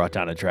 he's never brought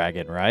down a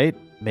dragon, right?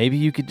 Maybe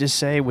you could just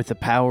say, with the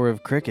power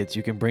of crickets,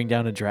 you can bring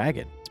down a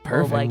dragon. It's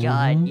perfect. Oh my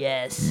god, Mhm.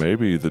 yes.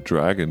 Maybe the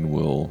dragon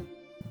will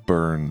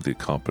burn the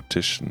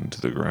competition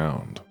to the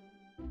ground.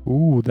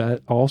 Ooh,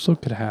 that also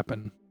could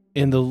happen.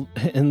 And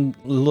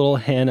little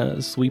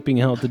Hannah sweeping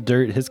out the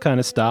dirt has kind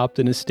of stopped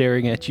and is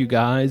staring at you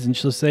guys, and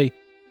she'll say,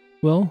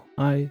 "Well,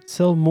 I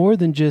sell more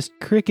than just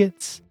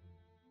crickets."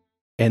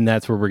 And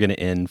that's where we're going to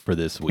end for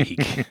this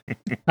week.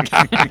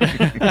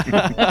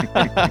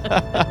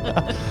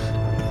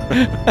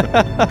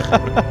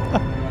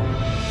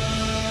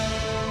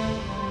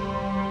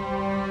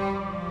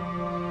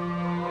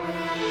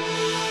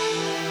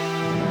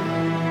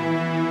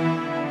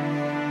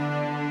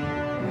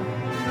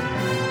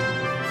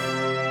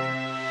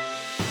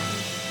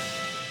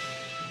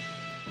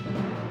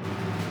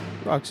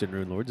 Rocks and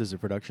Rune Lords is a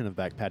production of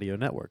Back Patio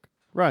Network.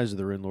 Rise of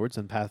the Rune Lords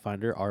and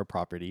Pathfinder are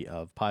property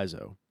of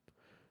Paizo.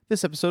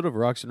 This episode of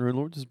Rocks and Rune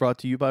Lords is brought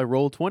to you by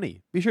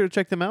Roll20. Be sure to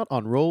check them out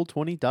on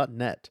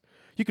roll20.net.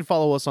 You can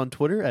follow us on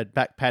Twitter at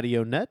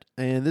BackPatioNet,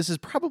 and this is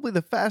probably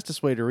the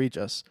fastest way to reach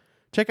us.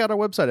 Check out our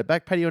website at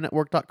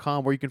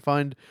backpationetwork.com, where you can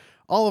find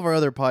all of our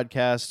other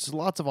podcasts,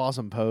 lots of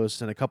awesome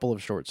posts, and a couple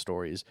of short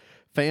stories,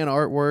 fan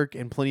artwork,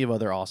 and plenty of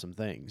other awesome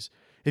things.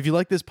 If you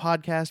like this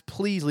podcast,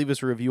 please leave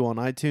us a review on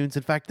iTunes.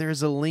 In fact,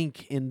 there's a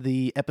link in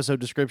the episode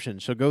description,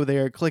 so go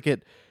there, click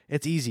it.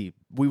 It's easy.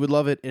 We would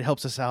love it. It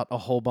helps us out a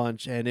whole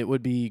bunch, and it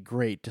would be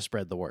great to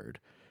spread the word.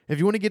 If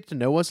you want to get to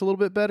know us a little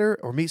bit better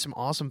or meet some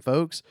awesome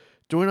folks,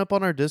 join up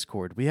on our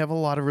Discord. We have a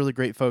lot of really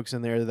great folks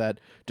in there that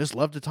just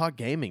love to talk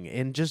gaming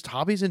and just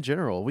hobbies in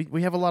general.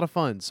 We have a lot of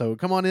fun, so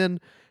come on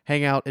in,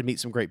 hang out, and meet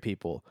some great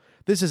people.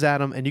 This is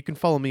Adam, and you can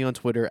follow me on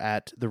Twitter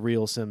at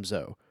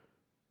TheRealSimzo.